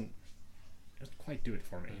 but doesn't quite do it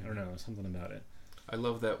for me. I don't know, something about it. I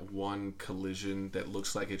love that one collision that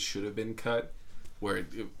looks like it should have been cut. Where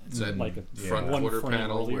it's that like front quarter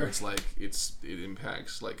panel where it's like it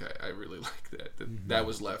impacts. Like I really like that. That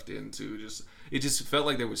was left in too. It just felt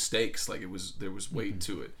like there was stakes. Like there was weight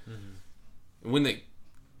to it. And when they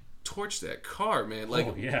torched that car, man, like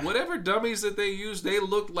whatever dummies that they used, they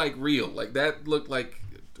looked like real. Like that looked like,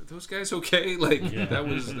 are those guys okay? Like that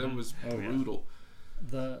was brutal.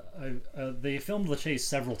 They filmed the chase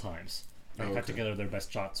several times. They cut together their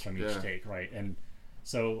best shots from each take, right? And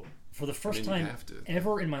so. For the first time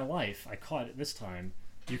ever in my life, I caught it this time.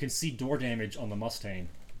 You can see door damage on the Mustang,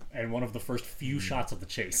 and one of the first few shots of the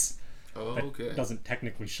chase. Oh, that doesn't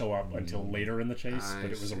technically show up until later in the chase, but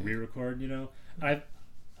it was a re-record. I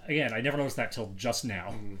never noticed that till just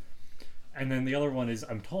now. And then the other one is,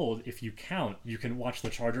 I'm told, if you count, you can watch the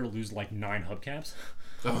Charger lose like 9 hubcaps.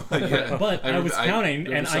 Oh, yeah. But I was counting,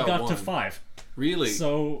 and I got to 5. Really?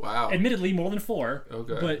 So, admittedly, more than 4.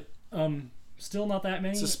 Okay. But still not that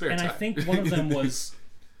many. It's a spare time. I think one of them was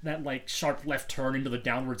that like sharp left turn into the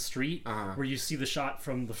downward street where you see the shot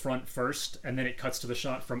from the front first and then it cuts to the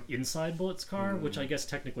shot from inside Bullet's car, which I guess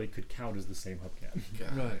technically could count as the same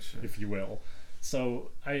hubcap, if you will.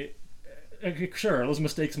 So sure, those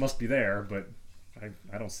mistakes must be there, but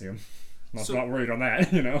I don't see him. I'm not worried on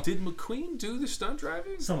that, you know. Did McQueen do the stunt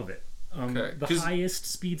driving? Some of it. Okay. The highest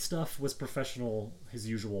speed stuff was his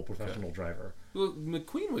usual professional driver. Well,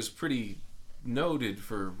 McQueen was pretty noted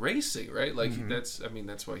for racing, right? Like that's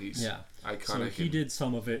why he's iconic. So he did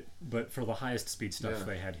some of it, but for the highest speed stuff,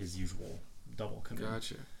 they had his usual double come in.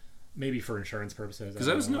 Gotcha. Maybe for insurance purposes. Because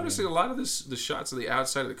I was noticing a lot of the shots of the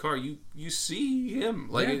outside of the car. You see him.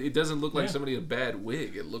 Like it doesn't look like somebody in a bad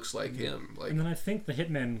wig. It looks like him. Like, and then I think the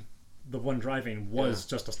hitman, the one driving, was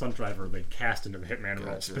just a stunt driver they cast into the hitman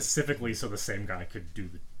role specifically so the same guy could do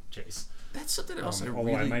the chase. That's something else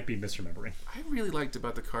although I might be misremembering. I really liked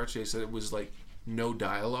about the car chase that it was like no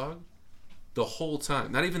dialogue the whole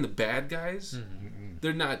time. Not even the bad guys.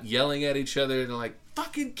 They're not yelling at each other and like,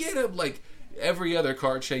 fucking get him! Like, every other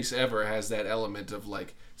car chase ever has that element of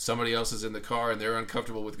like somebody else is in the car and they're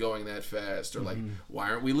uncomfortable with going that fast, or like, why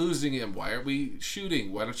aren't we losing him? Why aren't we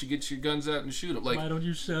shooting? Why don't you get your guns out and shoot him? Like, why don't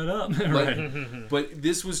you shut up? Right. But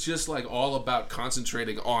this was just like all about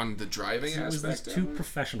concentrating on the driving aspect. It was these two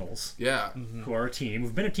professionals, who are a team,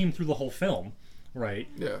 who've been a team through the whole film, right?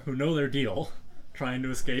 Yeah, who know their deal, trying to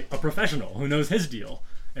escape a professional who knows his deal.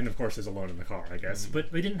 And of course is alone in the car, I guess.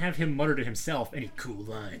 But they didn't have him mutter to himself any cool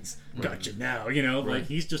lines. Gotcha now, you know? Like,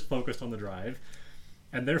 he's just focused on the drive.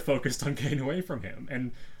 And they're focused on getting away from him.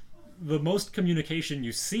 And the most communication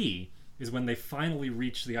you see is when they finally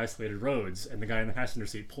reach the isolated roads and the guy in the passenger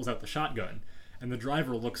seat pulls out the shotgun. And the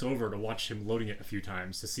driver looks over to watch him loading it a few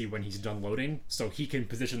times to see when he's done loading so he can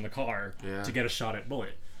position the car to get a shot at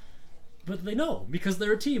Bullet. But they know, because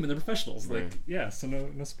they're a team and they're professionals. Like, so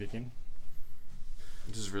no speaking.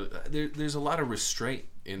 Just really, there's a lot of restraint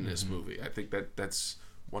in this movie. I think that's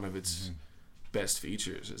one of its best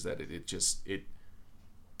features, is that it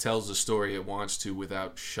tells the story it wants to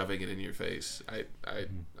without shoving it in your face. I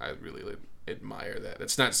really admire that.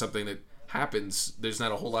 It's not something that happens. There's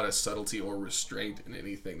not a whole lot of subtlety or restraint in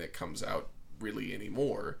anything that comes out really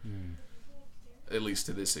anymore, at least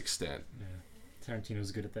to this extent.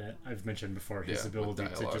 Tarantino's good at that. I've mentioned before his ability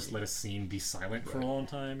to just let a scene be silent for a long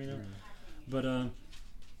time, you know. But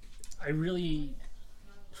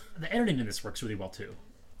the editing in this works really well too,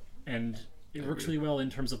 and it works really well in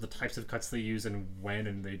terms of the types of cuts they use and when,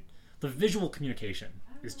 and the visual communication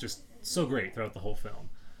is just so great throughout the whole film.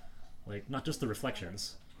 Like, not just the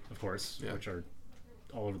reflections, of course, which are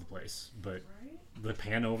all over the place, but the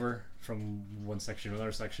pan over from one section to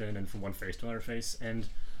another section and from one face to another face. And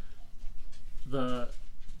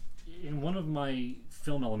in one of my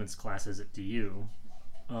film elements classes at DU,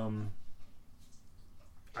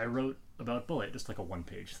 I wrote about Bullet, just like a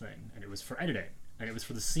one-page thing, and it was for editing, and it was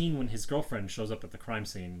for the scene when his girlfriend shows up at the crime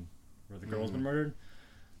scene where the girl's been murdered,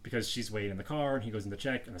 because she's waiting in the car, and he goes in to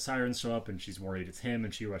check, and the sirens show up, and she's worried it's him,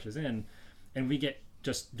 and she rushes in, and we get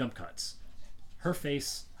just jump cuts. Her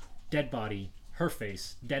face, dead body, her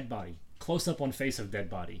face, dead body, close-up on face of dead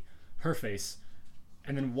body, her face,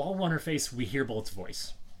 and then while we're on her face, we hear Bullet's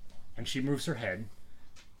voice, and she moves her head,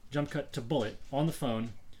 jump cut to Bullet on the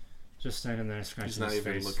phone, just standing there scratching his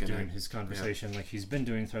face, doing his conversation like he's been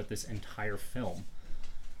doing throughout this entire film.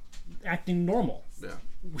 Acting normal. Yeah.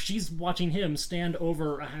 She's watching him stand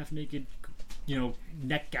over a half-naked,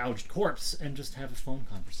 neck-gouged corpse and just have a phone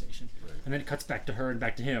conversation. Right. And then it cuts back to her and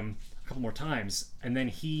back to him a couple more times, and then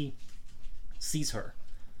he sees her,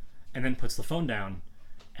 and then puts the phone down,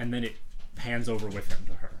 and then it pans over with him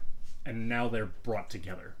to her. And now they're brought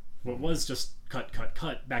together. What was just cut,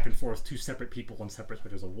 back and forth, two separate people on separate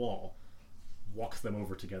sides of a wall, walks them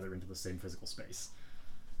over together into the same physical space.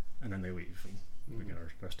 And then they leave, and we get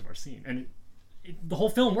the rest of our scene. And the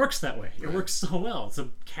whole film works that way. It works so well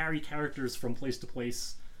to carry characters from place to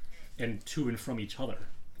place and to and from each other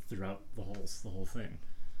throughout the whole thing.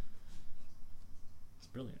 It's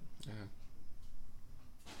brilliant. Yeah.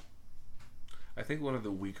 I think one of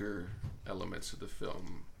the weaker elements of the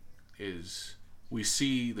film is we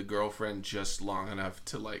see the girlfriend just long enough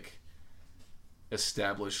to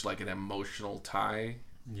establish an emotional tie.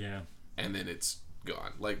 Yeah. And then it's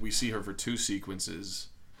gone. We see her for 2 sequences.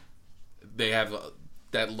 They have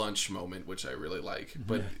that lunch moment, which I really like,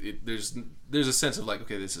 but there's a sense of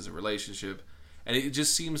okay, this is a relationship, and it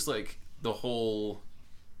just seems like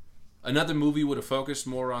another movie would have focused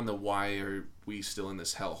more on the why are we still in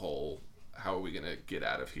this hellhole? How are we gonna get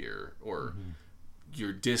out of here? Or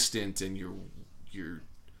you're distant and you're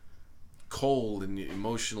cold and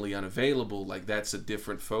emotionally unavailable. That's a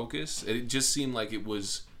different focus. It just seemed like it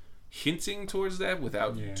was hinting towards that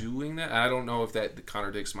without doing that. I don't know if that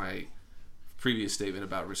contradicts my previous statement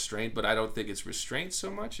about restraint, but I don't think it's restraint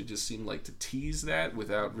so much. It just seemed like to tease that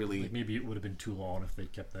without really. Like maybe it would have been too long if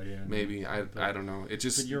they'd kept that in. Maybe I don't know. It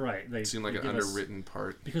just. But you're right. It seemed like an underwritten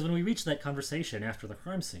part. Because when we reach that conversation after the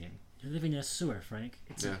crime scene, you're living in a sewer, Frank.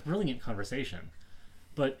 It's a brilliant conversation,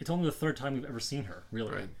 but it's only the third time we've ever seen her,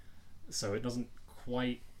 really. Right. So it doesn't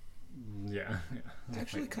quite. Yeah. I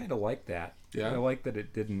actually kind of like that. Yeah. I like that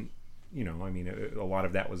it didn't. I mean, a lot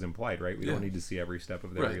of that was implied, right? We don't need to see every step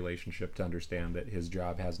of their relationship to understand that his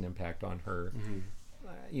job has an impact on her.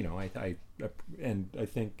 I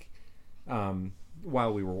think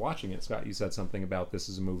while we were watching it, Scott, you said something about this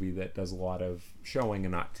is a movie that does a lot of showing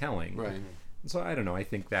and not telling. Right. So I don't know. I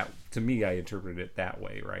think that, to me, I interpreted it that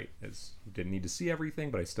way, right? As didn't need to see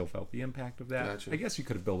everything, but I still felt the impact of that. Gotcha. I guess you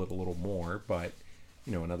could have built it a little more, but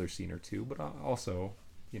another scene or two. But also,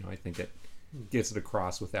 I think it gets it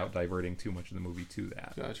across without diverting too much of the movie to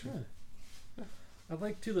that. Gotcha. Yeah. I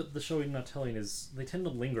like too that the showing not telling is they tend to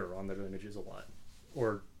linger on their images a lot,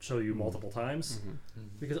 or show you multiple times,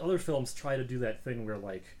 because other films try to do that thing where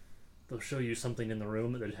like they'll show you something in the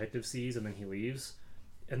room that the detective sees and then he leaves,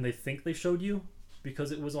 and they think they showed you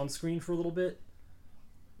because it was on screen for a little bit.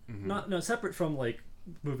 Not separate from like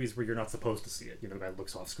movies where you're not supposed to see it. The guy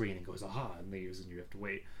looks off screen and goes aha and leaves, and you have to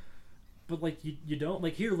wait. But like you don't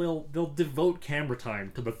like here they'll devote camera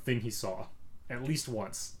time to the thing he saw at least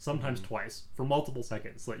once, sometimes twice, for multiple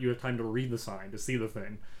seconds, so that you have time to read the sign, to see the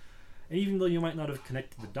thing. And even though you might not have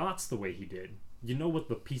connected the dots the way he did, you know what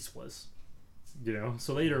the piece was.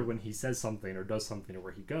 So later when he says something or does something or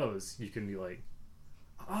where he goes, you can be like,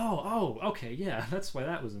 oh, okay, yeah, that's why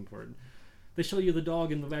that was important. They show you the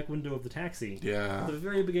dog in the back window of the taxi at the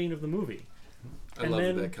very beginning of the movie. I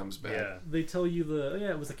love that comes back. Yeah. They tell you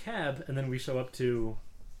it was a cab, and then we show up to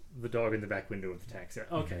the dog in the back window of the taxi.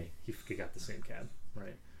 Okay, he got the same cab,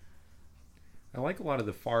 right? I like a lot of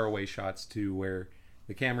the far away shots too, where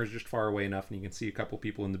the camera's just far away enough and you can see a couple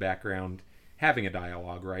people in the background having a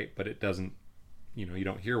dialogue, right? But it doesn't, you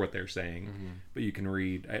don't hear what they're saying, but you can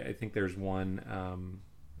read. I think there's one,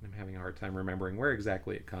 I'm having a hard time remembering where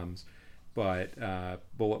exactly it comes, but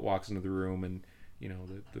Bullitt walks into the room and,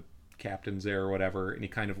 the captain's there or whatever, and he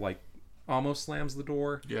kind of like almost slams the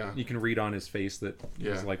door. Yeah. You can read on his face that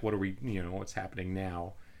he's like, what are we, what's happening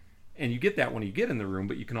now? And you get that when you get in the room,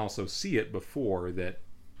 but you can also see it before that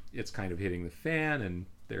it's kind of hitting the fan and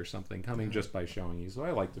there's something coming just by showing you. So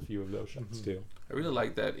I liked a few of those shots too. I really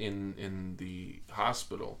like that in the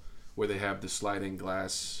hospital where they have the sliding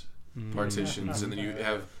glass partitions, and then you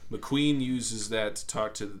have McQueen uses that to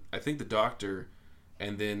talk to, I think, the doctor,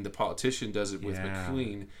 and then the politician does it with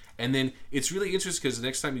McQueen. And then it's really interesting because the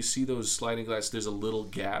next time you see those sliding glass, there's a little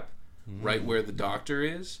gap right where the doctor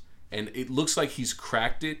is. And it looks like he's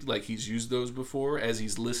cracked it, like he's used those before, as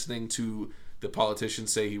he's listening to the politician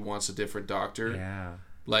say he wants a different doctor. Yeah.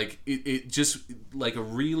 Like, it just, like a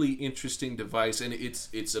really interesting device. And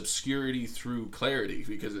it's obscurity through clarity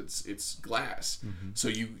because it's glass. So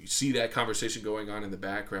you see that conversation going on in the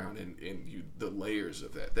background and the layers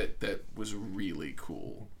of that was really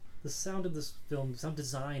cool. The sound of this film, sound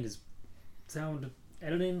design, sound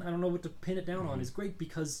editing, I don't know what to pin it down on, is great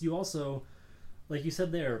because you also, like you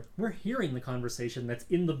said there, we're hearing the conversation that's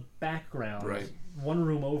in the background, one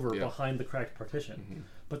room over behind the cracked partition.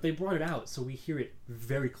 But they brought it out so we hear it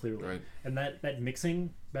very clearly. And that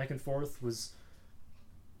mixing back and forth was,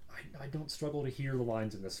 I don't struggle to hear the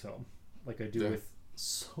lines in this film like I do with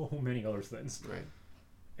so many other things.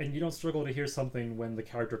 And you don't struggle to hear something when the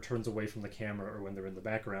character turns away from the camera or when they're in the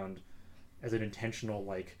background as an intentional,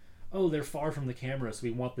 like, oh, they're far from the camera, so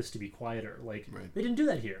we want this to be quieter. Like, they didn't do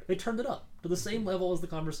that here. They turned it up to the same level as the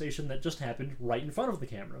conversation that just happened right in front of the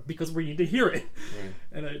camera because we need to hear it.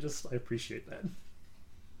 And I appreciate that.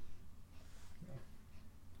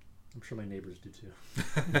 I'm sure my neighbors do too.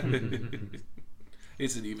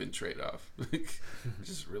 It's an even trade-off.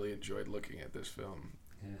 Just really enjoyed looking at this film.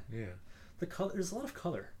 Yeah. The color, there's a lot of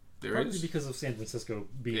color. There Partly is. because of San Francisco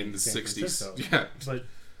being in the San 60s. Francisco. Yeah. But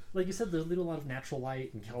like you said, there's a lot of natural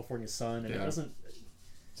light and California sun, and it doesn't.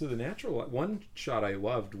 So the natural one shot I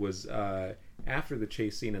loved was after the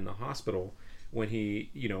chase scene in the hospital when he,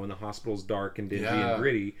 when the hospital's dark and dingy and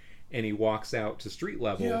gritty, and he walks out to street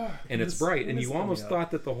level and it's bright, and you almost thought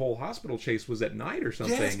that the whole hospital chase was at night or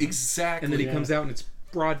something. Yes, exactly. And then he comes out and it's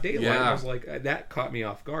broad daylight. And I was like, that caught me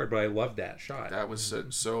off guard, but I loved that shot. That was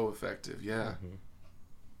so effective. Yeah.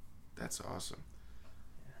 That's awesome.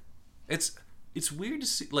 It's weird to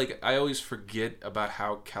see. Like, I always forget about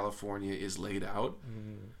how California is laid out.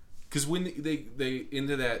 Because when they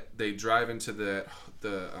drive into the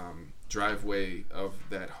driveway of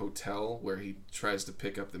that hotel where he tries to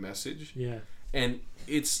pick up the message. Yeah. And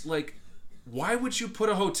it's like why would you put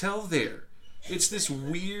a hotel there? It's this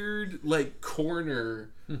weird like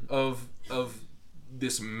corner of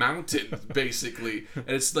this mountain basically, and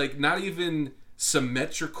it's like not even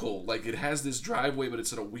symmetrical. Like it has this driveway, but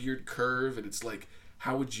it's at a weird curve, and it's like,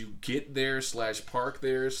 how would you get there / park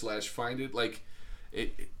there / find it? Like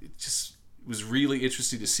it just was really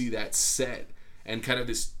interesting to see that set and kind of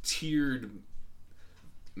this tiered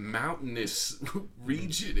mountainous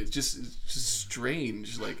region. It's just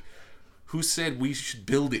strange. Like, who said we should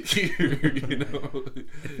build it here? You know,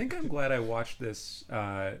 I think I'm glad I watched this.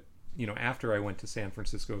 After I went to San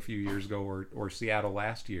Francisco a few years ago, or Seattle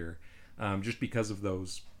last year, just because of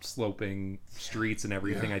those sloping streets and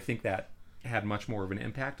everything. I think that had much more of an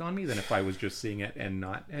impact on me than if I was just seeing it and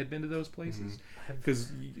not had been to those places.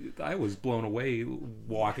 Because I was blown away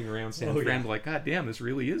walking around San Fran, like, God damn, this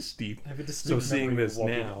really is steep. I have a distinct seeing this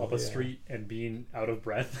now up a street and being out of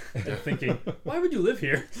breath and thinking, why would you live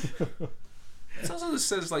here? It also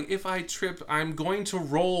says, like, if I trip, I'm going to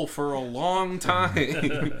roll for a long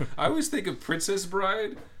time. I always think of Princess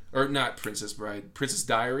Bride, or not Princess Bride, Princess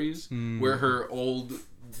Diaries, where her old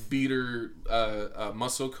beater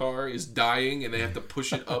muscle car is dying and they have to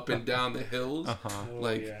push it up and down the hills.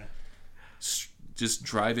 Just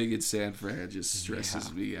driving in San Fran just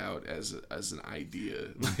stresses me out as an idea.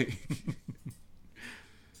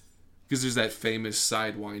 Because there's that famous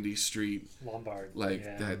sidewindy street, Lombard,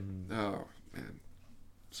 that. Oh man,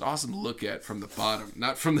 it's awesome to look at from the bottom,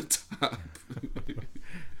 not from the top.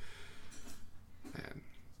 Man,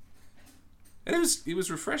 and it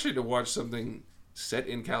was refreshing to watch something set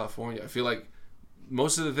in California. I feel like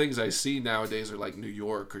most of the things I see nowadays are like New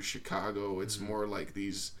York or Chicago. It's more like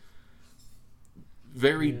these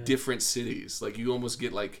very different cities. Like you almost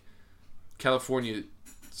get like California,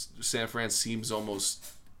 San Fran seems almost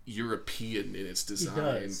European in its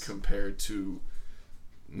design compared to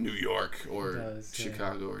New York or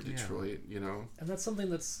Chicago or Detroit, you know? And that's something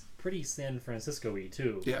that's pretty San Francisco-y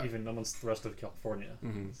too, even amongst the rest of California.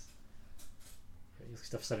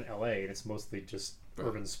 Stuff set in LA and it's mostly just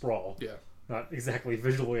urban sprawl. Not exactly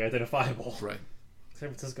visually identifiable. Right. San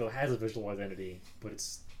Francisco has a visual identity, but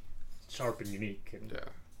it's sharp and unique. And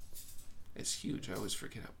it's huge. I always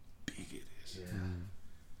forget how big it is.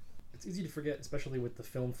 It's easy to forget, especially with the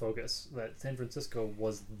film focus, that San Francisco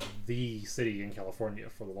was the city in California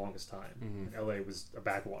for the longest time. And LA was a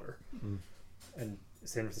backwater. And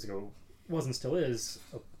San Francisco was and still is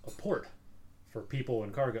a port for people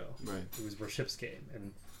and cargo. Right. It was where ships came.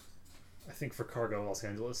 And I think for cargo, Los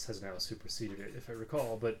Angeles has now superseded it, if I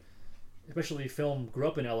recall. But especially film grew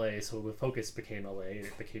up in LA, so the focus became LA, and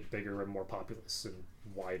it became bigger and more populous and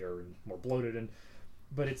wider and more bloated.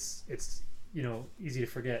 But it's easy to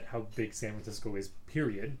forget how big San Francisco is,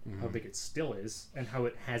 period, how big it still is, and how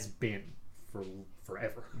it has been for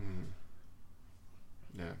forever.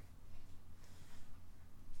 It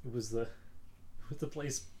was the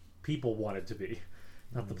place people wanted to be,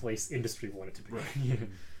 not the place industry wanted to be. Right.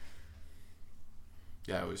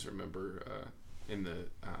 I always remember in the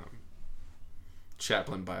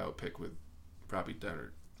Chaplin biopic with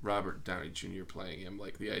Robert Downey Jr. playing him,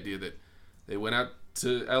 like the idea that they went out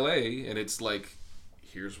to LA and it's like,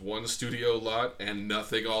 here's one studio lot and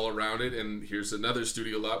nothing all around it, and here's another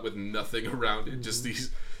studio lot with nothing around it. Just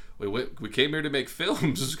these. We came here to make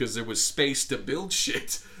films because there was space to build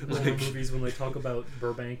shit. Like movies, when they talk about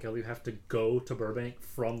Burbank, how you have to go to Burbank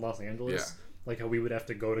from Los Angeles. Like how we would have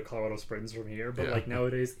to go to Colorado Springs from here, but like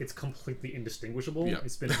nowadays it's completely indistinguishable.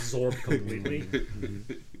 It's been absorbed completely.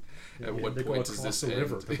 At what point does this end?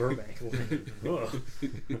 River to Burbank.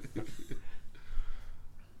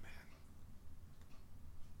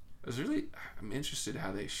 I'm interested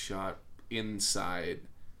how they shot inside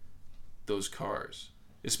those cars,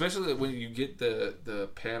 especially when you get the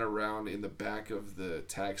pan around in the back of the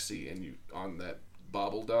taxi and you on that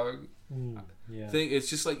bobble dog thing. It's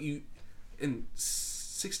just like you. In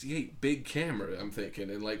 68, big camera, I'm thinking,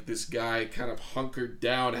 and like this guy kind of hunkered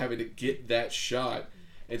down, having to get that shot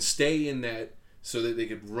and stay in that so that they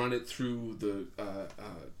could run it through the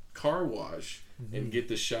car wash and get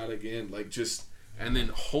the shot again, like just, and then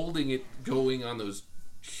holding it going on those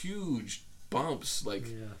huge bumps, like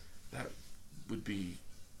that would be.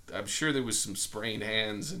 I'm sure there was some sprained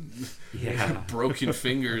hands and broken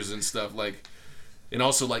fingers and stuff, like. And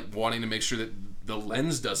also, like, wanting to make sure that the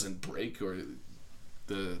lens doesn't break or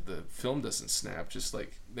the film doesn't snap. Just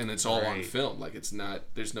like, and it's all on film. Like, it's not.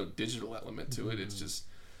 There's no digital element to it. It's just.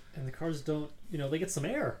 And the cars don't. They get some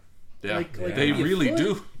air. Yeah, they really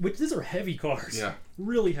do. Which these are heavy cars. Yeah,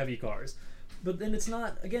 really heavy cars. But then it's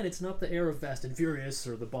not. Again, it's not the air of Fast and Furious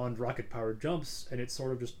or the Bond rocket-powered jumps, and it's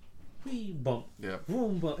sort of just wee bump,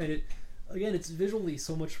 boom bump, and it. again, it's visually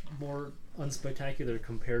so much more unspectacular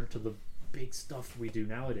compared to the big stuff we do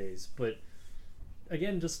nowadays. But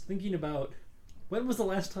again, just thinking about when was the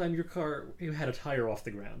last time you had a tire off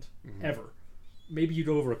the ground? Ever? Maybe you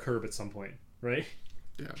drove over a curb at some point, right?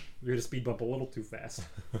 Yeah. You hit a speed bump a little too fast.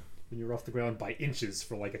 And you're off the ground by inches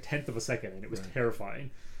for like a tenth of a second, and it was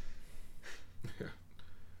terrifying. Yeah.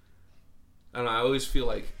 I don't know, I always feel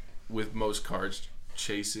like with most car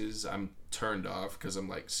chases, I'm turned off because I'm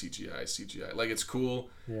like, CGI. Like, it's cool,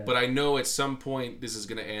 but I know at some point this is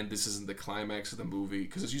going to end. This isn't the climax of the movie,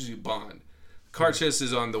 because it's usually Bond. Car chase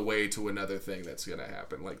is on the way to another thing that's going to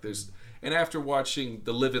happen. Like, and after watching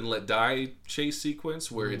the Live and Let Die chase sequence,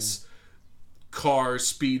 where it's car,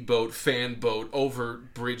 speedboat, fan boat, over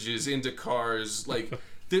bridges, into cars, like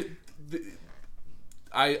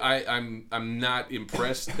I'm not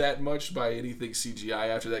impressed that much by anything CGI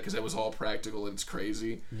after that, because that was all practical and it's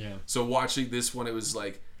crazy. Yeah. So watching this one, it was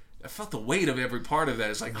like, I felt the weight of every part of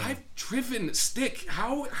that. It's like, I've driven stick.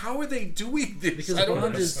 How are they doing this? Because I don't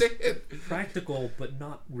Bond understand. is practical but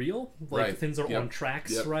not real. Like things are on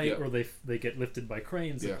tracks, or they get lifted by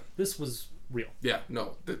cranes. Yeah. This was real. Yeah,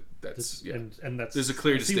 no, that's and that's, there's a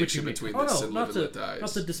clear distinction between this and Live and Let Die. Not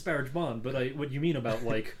to disparage Bond, but what you mean about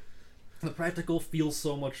like the practical feels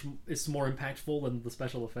so much, it's more impactful than the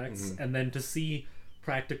special effects, and then to see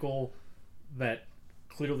practical that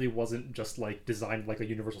clearly wasn't just like designed like a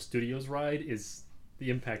Universal Studios ride, is the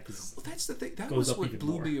impact is. Well, that's the thing. That was what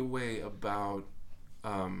blew me away about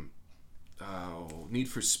Need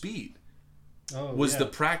for Speed. Was the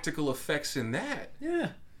practical effects in that? Yeah.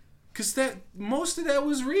 Because most of that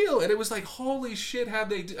was real, and it was like, holy shit, how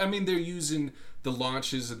they do. I mean, they're using the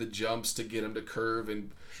launches and the jumps to get them to curve,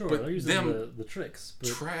 and they're using the tricks, but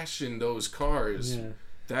trashing those cars. Yeah.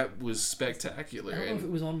 That was spectacular. I don't know if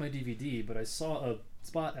it was on my DVD, but I saw a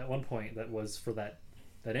spot at one point that was for that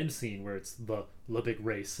end scene where it's the big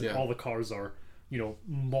race, and all the cars are,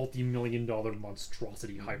 multi-million-dollar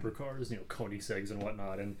monstrosity hypercars, Koenigseggs and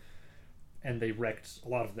whatnot, and they wrecked a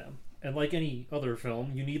lot of them. And like any other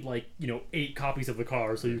film, you need 8 copies of the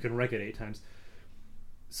car so you can wreck it 8 times.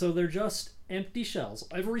 So they're just empty shells.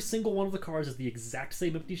 Every single one of the cars is the exact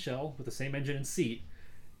same empty shell with the same engine and seat,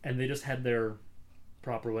 and they just had their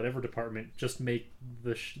proper whatever department just make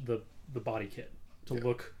the body kit to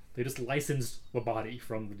look. They just licensed the body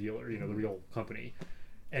from the dealer, the real company,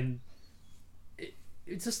 and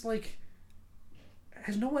it's just like,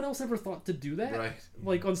 has no one else ever thought to do that? Right.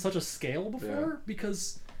 Like on such a scale before? Yeah.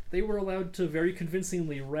 Because they were allowed to very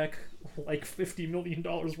convincingly wreck like $50 million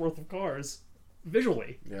worth of cars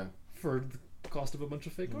visually. Yeah. For the cost of a bunch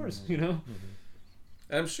of fake cars, And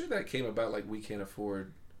I'm sure that came about like, we can't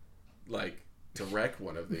afford to wreck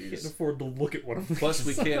one of these. We can't afford to look at one of these. Plus,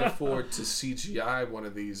 we can't afford to CGI one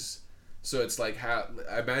of these. So it's like, I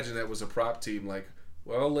imagine that was a prop team like,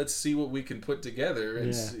 well, let's see what we can put together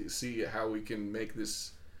and see how we can make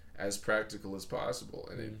this as practical as possible.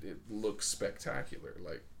 And it looks spectacular.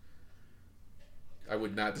 Like, I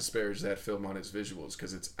would not disparage that film on its visuals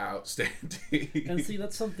because it's outstanding. And see,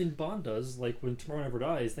 that's something Bond does. Like when Tomorrow Never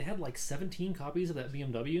Dies, they had like 17 copies of that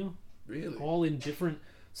BMW. Really? All in different,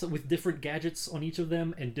 with different gadgets on each of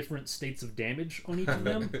them and different states of damage on each of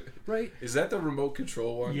them, right? Is that the remote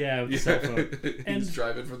control one? Yeah, with the cell phone. And he's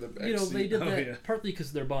driving from the back seat. They did that partly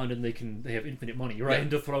because they're Bond and they have infinite money, right? And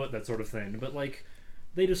to throw it, that sort of thing. But like,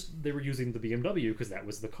 they were using the BMW because that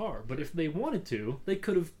was the car. But if they wanted to, they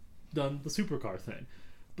could have done the supercar thing.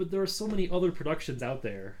 But there are so many other productions out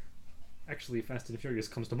there, actually Fast and Furious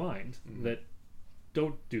comes to mind, that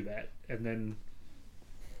don't do that. And then,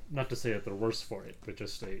 not to say that they're worse for it, but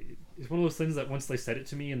just it's one of those things that once they said it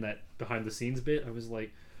to me in that behind the scenes bit, I was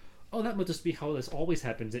like, oh, that must just be how this always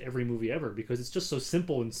happens in every movie ever, because it's just so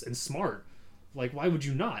simple and smart. Like, why would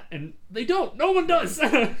you not? And they don't. No one does.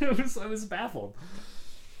 I was baffled.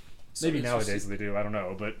 So maybe nowadays they do. I don't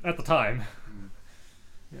know. But at the time.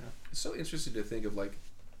 Yeah. It's so interesting to think of, like,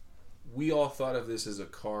 we all thought of this as a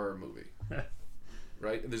car movie.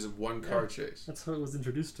 Right? There's one car chase. That's how it was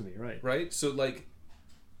introduced to me, right? Right? So, like,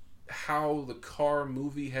 how the car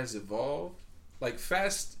movie has evolved. Like,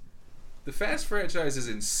 the Fast franchise is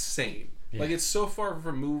insane. Yeah. Like, it's so far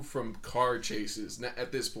removed from car chases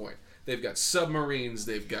at this point. They've got submarines.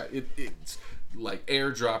 They've got it's like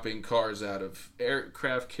airdropping cars out of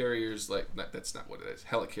aircraft carriers. Like, that's not what it is.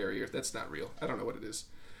 Helicarrier. That's not real. I don't know what it is.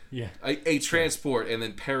 Yeah. A transport and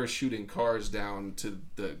then parachuting cars down to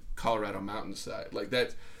the Colorado mountainside. Like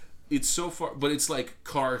that. It's so far, but it's like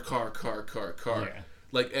car. Yeah.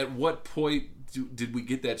 Like, at what point did we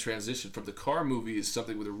get that transition from the car movie is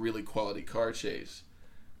something with a really quality car chase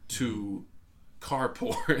to car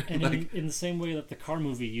porn. And in the same way that the car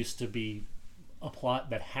movie used to be a plot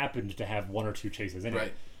that happened to have one or two chases in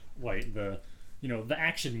it, like the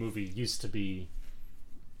action movie used to be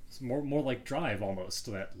more like Drive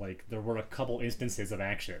almost. That like there were a couple instances of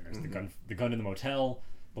action. There's the gun in the motel,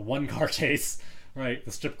 the one car chase, right,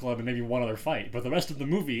 the strip club, and maybe one other fight. But the rest of the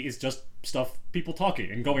movie is just stuff, people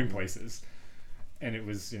talking and going places. And it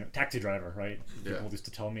was, Taxi Driver, right? People used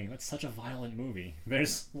to tell me, that's such a violent movie.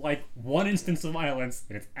 There's, like, one instance of violence,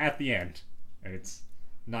 and it's at the end. And it's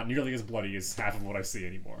not nearly as bloody as half of what I see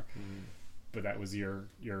anymore. But that was your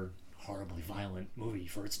horribly violent movie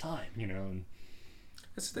for its time, And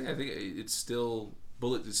that's the thing. I think it's still...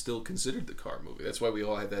 Bullitt is still considered the car movie. That's why we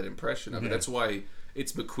all had that impression of it. That's why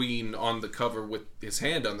it's McQueen on the cover with his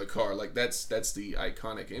hand on the car. Like, that's the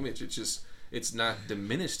iconic image. It's just... It's not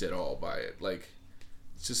diminished at all by it. Like...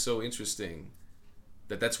 It's just so interesting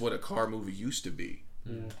that that's what a car movie used to be.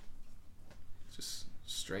 Yeah. It's just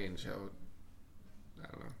strange how... I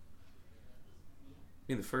don't know. I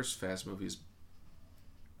mean, the first Fast movie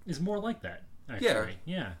is more like that, actually.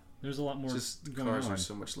 Yeah. There's a lot more just going cars on. are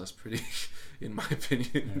so much less pretty, in my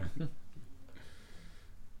opinion. Yeah.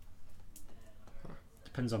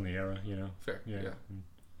 Depends on the era, Fair, yeah.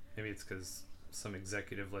 Maybe it's because some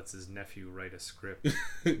executive lets his nephew write a script.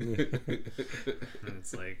 And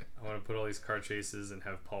it's like, I want to put all these car chases and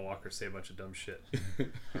have Paul Walker say a bunch of dumb shit.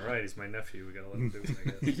 Alright, he's my nephew. We gotta let him do it, I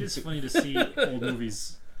guess. It is funny to see old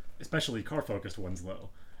movies, especially car-focused ones, though,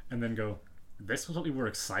 and then go, this was what we were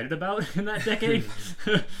excited about in that decade?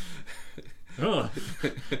 Ugh.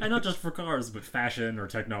 And not just for cars, but fashion or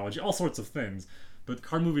technology, all sorts of things. But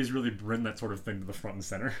car movies really bring that sort of thing to the front and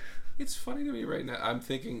center. It's funny to me right now. I'm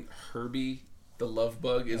thinking Herbie the Love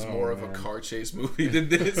Bug is more of a car chase movie than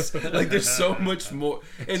this. Like, there's so much more,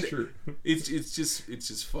 and true. It's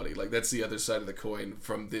just funny. Like, that's the other side of the coin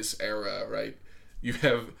from this era, right? You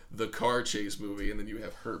have the car chase movie, and then you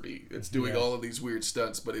have Herbie. It's doing all of these weird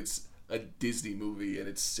stunts, but it's a Disney movie, and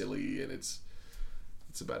it's silly, and it's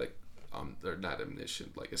about they're not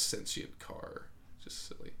omniscient, like a sentient car. Just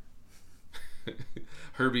silly.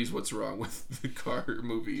 Herbie's what's wrong with the car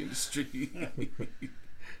movie industry.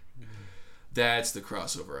 That's the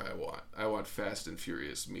crossover I want. I want Fast and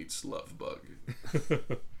Furious meets Love Bug.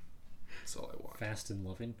 That's all I want. Fast and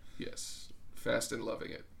loving? Yes. Fast and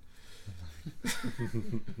loving it.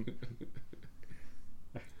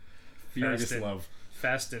 Furious love.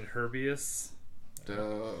 Fast and Herbious.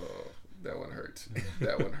 Oh, that one hurt.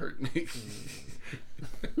 That one hurt me.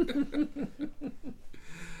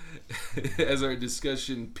 As our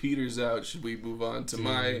discussion peters out, should we move on to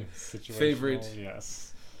my favorite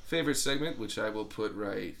segment, which I will put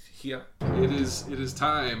right here? It is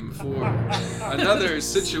time for another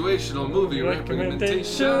situational movie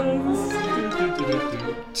recommendation.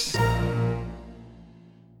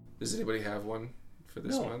 Does anybody have one for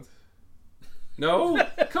this month? No?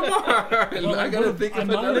 Come on! Well, I gotta think of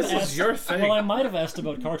another. This is your thing. Well, I might have asked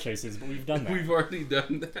about car chases, but we've done that. We've already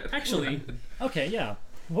done that. Actually, okay, yeah.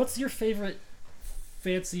 What's your favorite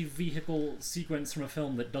fancy vehicle sequence from a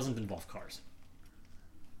film that doesn't involve cars?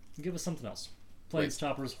 Give us something else. Planes,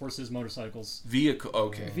 choppers, horses, motorcycles.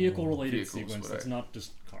 Vehicle-related sequence that's not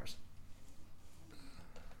just cars.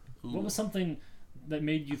 Ooh. What was something that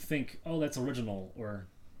made you think, oh, that's original, or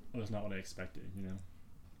oh, that's not what I expected,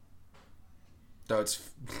 No, it's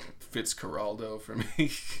Fitzcarraldo for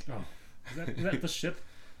me. Oh, is that the ship?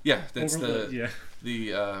 Yeah, that's the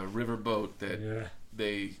riverboat that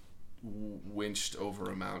they winched over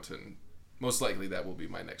a mountain. Most likely that will be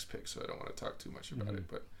my next pick, so I don't want to talk too much about it.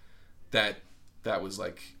 But that was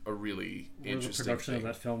like a really interesting the production thing. of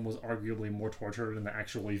that film was arguably more tortured than the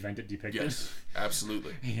actual event it depicted. Yes,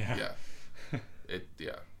 absolutely. Yeah.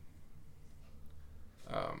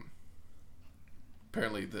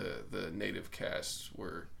 Apparently the native cast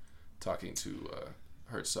were talking to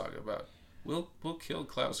Herzog about, we'll kill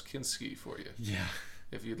Klaus Kinski for you. Yeah.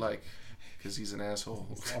 If you'd like, because he's an asshole.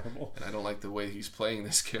 It's horrible. And I don't like the way he's playing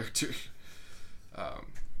this character.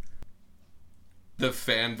 The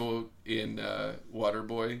fanboy in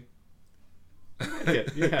Waterboy.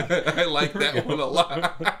 Yeah. I like that one a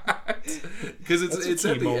lot. Because it's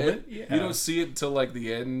at the end. Yeah. You don't see it until like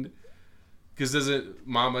the end. Because doesn't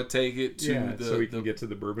Mama take it to so we can get to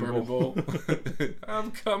the bourbon bowl?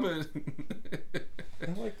 I'm coming.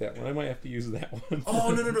 I like that one. I might have to use that one.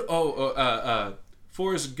 Oh, no. Oh,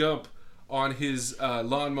 Forrest Gump on his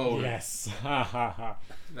lawnmower. Yes. Ha ha ha.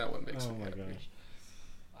 That one makes me happy. Oh my gosh.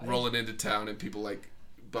 Rolling into town and people like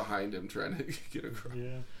behind him trying to get across.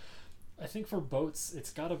 Yeah. I think for boats,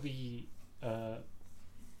 it's got to be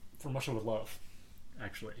From Russia with Love,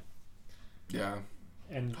 actually. Yeah.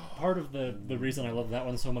 And part of the reason I love that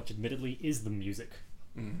one so much, admittedly, is the music.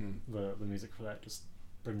 Mm-hmm. The music for that just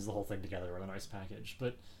brings the whole thing together in a nice package.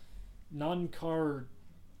 But non-car,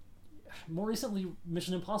 more recently,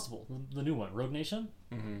 Mission Impossible, the new one, Rogue Nation,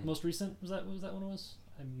 most recent. Was that what it was?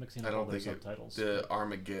 I'm mixing up all their subtitles. The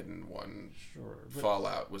Armageddon one, sure.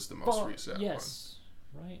 Fallout was the most recent one. Yes,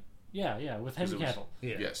 right. Yeah, with Henry Cavill.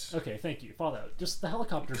 Yes. Okay, thank you. Fallout. Just the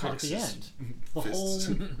helicopter bit at the end. The whole,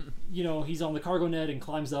 he's on the cargo net and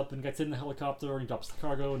climbs up and gets in the helicopter and he drops the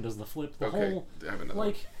cargo and does the flip. The whole,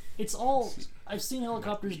 it's all. I've seen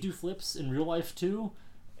helicopters do flips in real life too,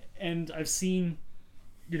 and I've seen,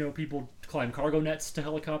 people climb cargo nets to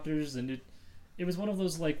helicopters, and it was one of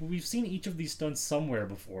those, we've seen each of these stunts somewhere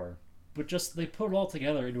before, but just they put it all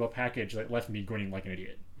together into a package that left me grinning like an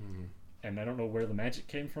idiot. Mm-hmm. And I don't know where the magic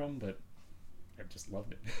came from, but I just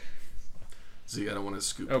loved it. Z, I don't want to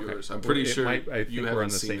scoop yours. I'm pretty sure you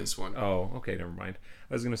haven't seen this one. Oh, okay, never mind.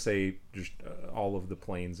 I was going to say just all of the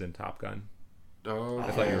planes in Top Gun. Oh,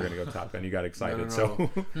 I thought you were going to go Top Gun. You got excited.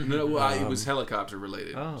 No, it was helicopter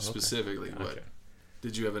related specifically. Gotcha. What?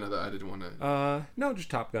 Did you have another? I didn't want to. No,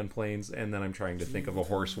 just Top Gun planes, and then I'm trying to think of a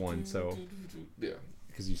horse one. So yeah,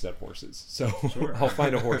 because you said horses, so sure. I'll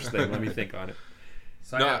find a horse thing. Let me think on it.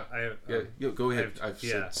 So go ahead. I've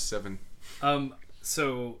said 7.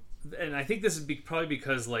 So, and I think this is probably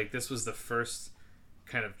because this was the first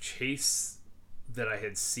kind of chase that I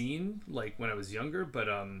had seen when I was younger. But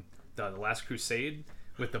the Last Crusade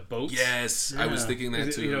with the boats. Yes, I was thinking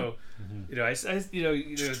that too.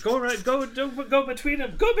 Go right, go between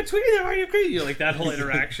them. Go between them. Are you crazy? That whole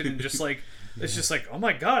interaction and just it's just oh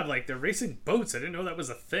my god, they're racing boats. I didn't know that was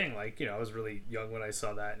a thing. I was really young when I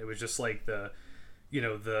saw that, and it was just I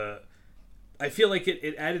feel like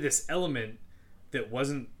it added this element that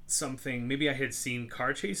wasn't something maybe I had seen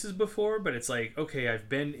car chases before, but it's okay, I've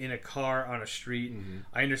been in a car on a street.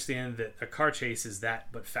 I understand that a car chase is that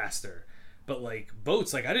but faster. But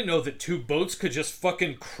boats, I didn't know that 2 boats could just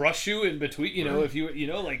fucking crush you in between, if you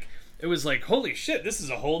it was holy shit, this is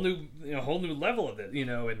a whole new level of it,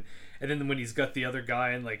 and then when he's got the other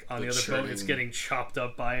guy and on the other boat, it's getting chopped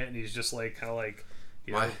up by it, and he's just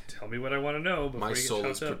tell me what I want to know before my soul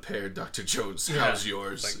is prepared, Dr. Jones. How's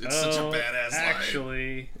yours? It's such a badass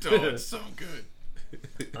line. Oh, it's so good.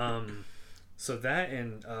 So that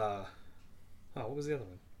and what was the other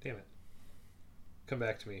one? Damn it. Come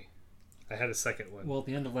back to me. I had a second one. Well, at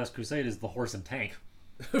the end of Last Crusade is the horse and tank.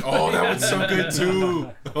 Oh, that one's so good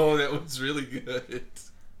too. Oh, that one's really good.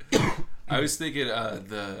 I was thinking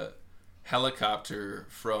the helicopter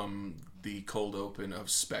from the cold open of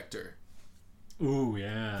Spectre. Ooh,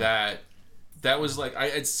 yeah. That was I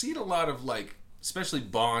had seen a lot of especially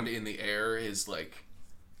Bond in the air is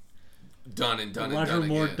done and done Roger and done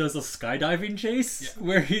Moore again. does a skydiving chase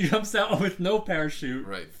where he jumps out with no parachute,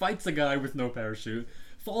 right. Fights a guy with no parachute,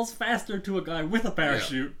 falls faster to a guy with a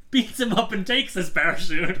parachute, beats him up and takes his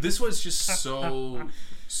parachute. This was just so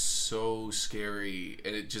scary,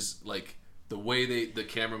 and it just the way the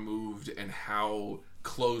camera moved and how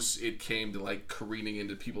close it came to careening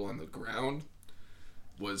into people on the ground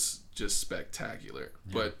was just spectacular.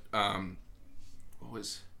 Yeah. But what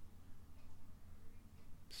was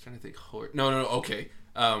I was trying to think no okay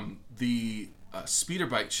the speeder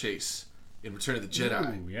bike chase in Return of the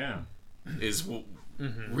Jedi is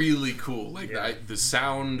really cool. The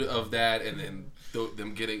sound of that, and then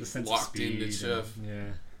them getting locked into stuff,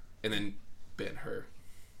 and then Ben-Hur.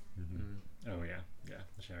 Oh yeah,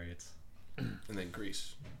 the chariots. And then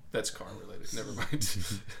Grease. That's car related. Never mind.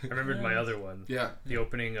 I remembered my other one. Yeah. The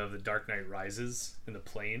opening of The Dark Knight Rises in the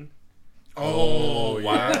plane. Oh,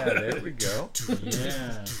 wow. There we go.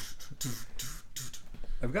 Yeah.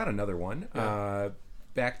 I've got another one. Yeah.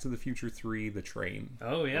 Back to the Future 3, The Train.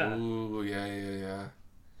 Oh, yeah. Oh, yeah.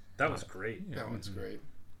 That was great. Yeah, that one's great.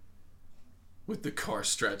 With the car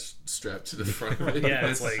strapped to the front of it. Yeah,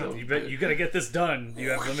 it's you gotta get this done.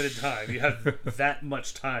 You have limited time. You have that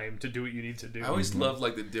much time to do what you need to do. I always loved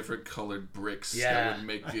the different colored bricks that would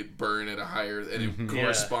make it burn at a higher, and it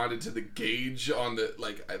corresponded to the gauge on the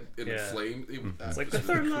in the flame. It's the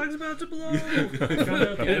third log's about to blow.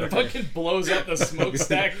 And it fucking blows up the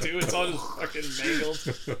smokestack too. It's all just fucking mangled.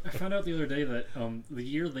 I found out the other day that the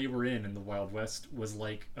year they were in the Wild West was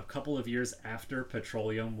a couple of years after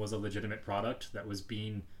petroleum was a legitimate product that was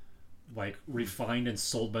being refined and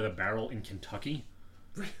sold by the barrel in Kentucky.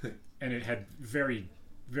 Really? And it had very,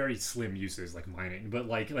 very slim uses like mining. But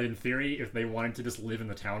in theory, if they wanted to just live in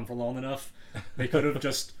the town for long enough, they could have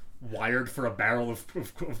just wired for a barrel of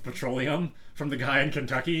petroleum from the guy in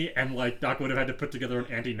Kentucky, and like Doc would have had to put together an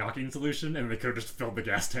anti-knocking solution, and they could have just filled the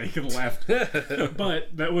gas tank and left.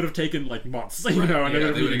 But that would have taken like months, you know, and they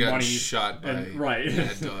would have gotten money shot by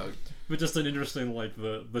Mad Dog. But just an interesting, like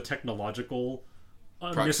the technological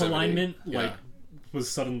misalignment, like was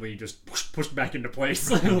suddenly just pushed back into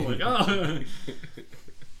place. Like, oh.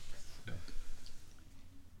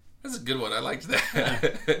 That's a good one. I liked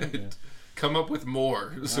that. Okay. Come up with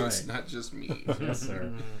more, so it's not just me. Yes,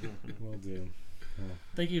 sir. Will do.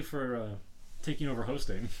 Thank you for taking over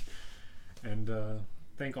hosting, and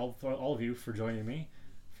thank all of you for joining me,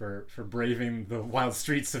 for braving the wild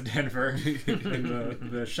streets of Denver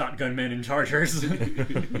and the shotgun men in Chargers.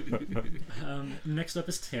 Next up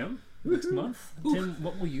is Tim. Next month, Tim,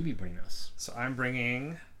 what will you be bringing us? So I'm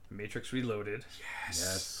bringing Matrix Reloaded.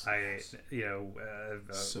 Yes.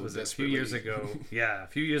 Was it a few years ago? Yeah, a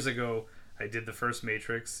few years ago, I did the first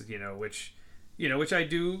Matrix. Which I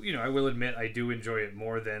do. I will admit I do enjoy it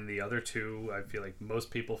more than the other two. I feel like most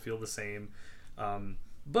people feel the same.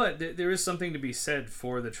 But there is something to be said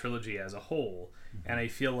for the trilogy as a whole, and I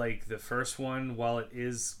feel like the first one, while it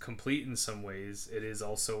is complete in some ways, it is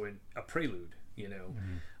also a prelude.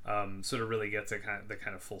 So to really get to the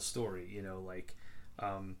kind of full story.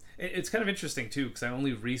 It's kind of interesting too, because I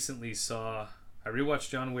only recently I rewatched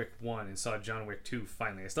John Wick 1 and saw John Wick 2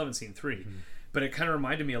 finally. I still haven't seen 3, but it kind of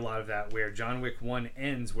reminded me a lot of that, where John Wick 1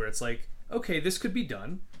 ends, where it's like, okay, this could be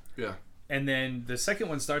done. Yeah. And then the second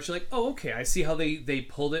one starts, you're like, oh, okay, I see how they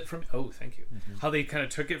pulled it from, oh, thank you. How they kind of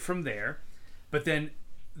took it from there. But then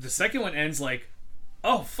the second one ends like,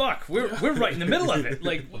 oh, fuck, we're right in the middle of it.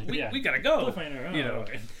 Like, we gotta go.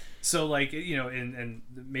 So, like, and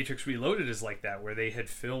Matrix Reloaded is like that, where they had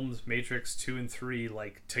filmed Matrix 2 and 3,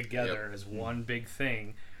 like, together as one big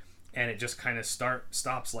thing, and it just kind of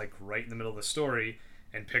stops, like, right in the middle of the story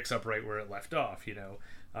and picks up right where it left off,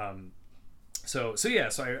 So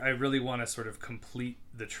I really want to sort of complete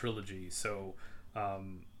the trilogy. So,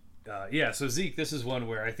 so Zeke, this is one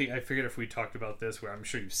where I figured if we talked about this, where I'm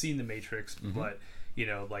sure you've seen The Matrix, but...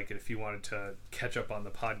 like if you wanted to catch up on the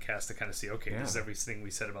podcast to kind of see, okay, this is everything we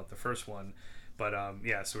said about the first one. But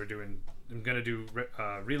so I'm going to do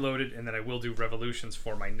Reloaded, and then I will do Revolutions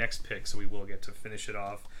for my next pick, so we will get to finish it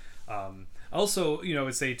off. Also, I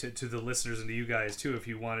would say to the listeners and to you guys too, if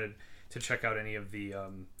you wanted to check out any of the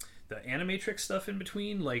Animatrix stuff in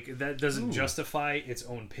between, like that doesn't justify its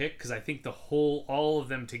own pick, because I think all of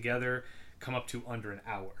them together come up to under an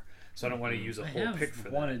hour. So I don't want to use a whole pick for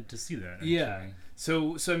that. I wanted to see that, actually. Yeah.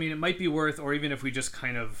 So I mean, it might be worth, or even if we just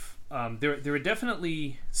kind of... there are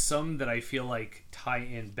definitely some that I feel like tie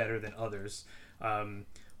in better than others.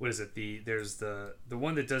 What is it? There's the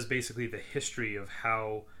one that does basically the history of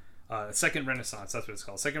how... Second Renaissance, that's what it's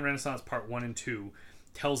called. Second Renaissance Part 1 and 2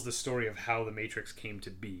 tells the story of how the Matrix came to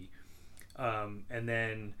be. And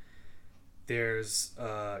then... there's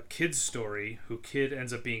Kid's story, who Kid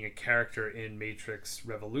ends up being a character in Matrix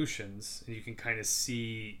Revolutions, and you can kind of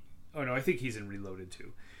see... Oh, no, I think he's in Reloaded,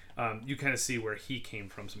 too. You kind of see where he came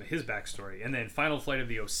from, some of his backstory. And then Final Flight of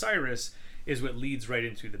the Osiris is what leads right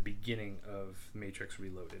into the beginning of Matrix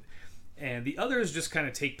Reloaded. And the others just kind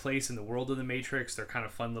of take place in the world of the Matrix. They're kind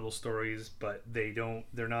of fun little stories, but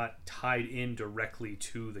they're not tied in directly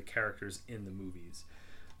to the characters in the movies.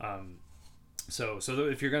 So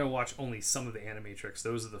if you're going to watch only some of the Animatrix,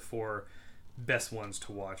 those are the 4 best ones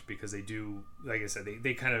to watch, because they do, like I said,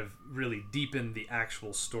 they kind of really deepen the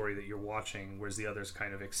actual story that you're watching, whereas the others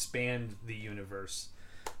kind of expand the universe,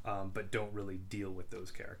 but don't really deal with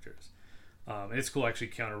those characters. And it's cool, actually.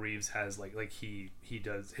 Keanu Reeves has like he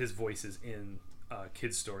does his voices in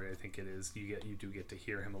Kid's story, I think it is. You do get to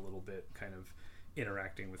hear him a little bit, kind of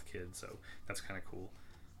interacting with Kid, so that's kind of cool.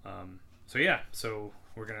 So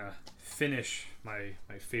we're gonna finish my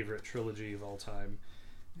favorite trilogy of all time,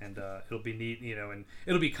 and it'll be neat, and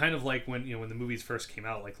it'll be kind of like when the movies first came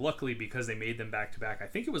out. Like, luckily, because they made them back to back, I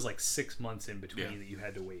think it was like 6 months in between that you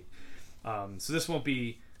had to wait. So this won't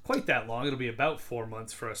be quite that long. It'll be about 4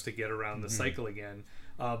 months for us to get around the cycle again,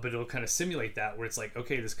 but it'll kind of simulate that, where it's like,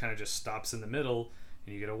 okay, this kind of just stops in the middle,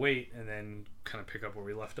 and you gotta wait, and then kind of pick up where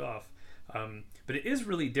we left off. But it is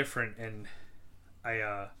really different, and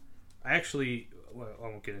I actually, well, I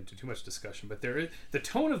won't get into too much discussion, but the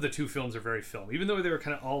tone of the 2 films are very film. Even though they were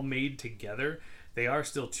kind of all made together, they are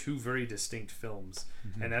still 2 very distinct films,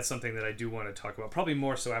 and that's something that I do want to talk about. Probably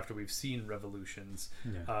more so after we've seen Revolutions.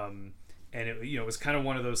 Yeah. And it was kind of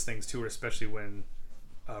one of those things too, where especially when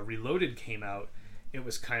Reloaded came out, it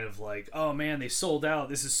was kind of like, oh man, they sold out.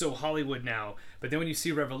 This is so Hollywood now. But then when you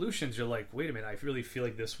see Revolutions, you're like, wait a minute, I really feel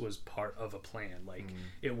like this was part of a plan. Like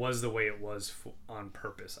it was the way it was on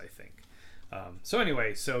purpose, I think. So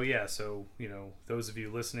anyway, so those of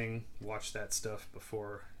you listening, watch that stuff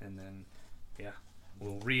before, and then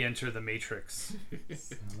we'll re-enter the Matrix.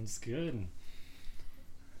 Sounds good.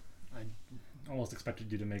 I almost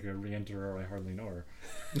expected you to make a re-enter or I hardly know her.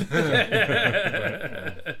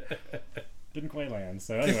 Didn't quite land.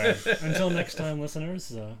 So anyway, until next time,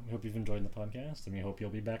 listeners, we hope you've enjoyed the podcast, and we hope you'll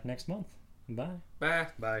be back next month. Bye. Bye.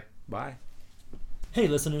 Bye. Bye. Hey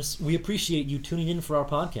listeners, we appreciate you tuning in for our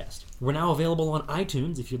podcast. We're now available on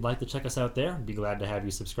iTunes if you'd like to check us out there. We'd be glad to have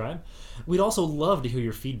you subscribe. We'd also love to hear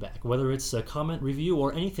your feedback, whether it's a comment, review,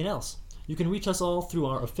 or anything else. You can reach us all through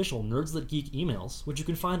our official Nerds That Geek emails, which you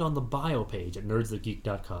can find on the bio page at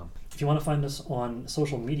nerdsthatgeek.com. If you want to find us on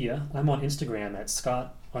social media, I'm on Instagram at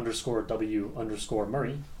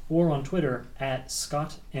Scott_W_Murray or on Twitter at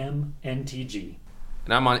ScottMNTG.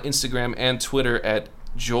 And I'm on Instagram and Twitter at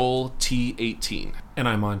JoelT18. And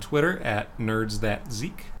I'm on Twitter at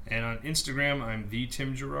NerdsThatZeke. And on Instagram, I'm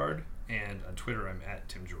TheTimGerard. And on Twitter, I'm at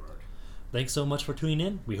TimGerard. Thanks so much for tuning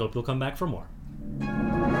in. We hope you'll come back for more.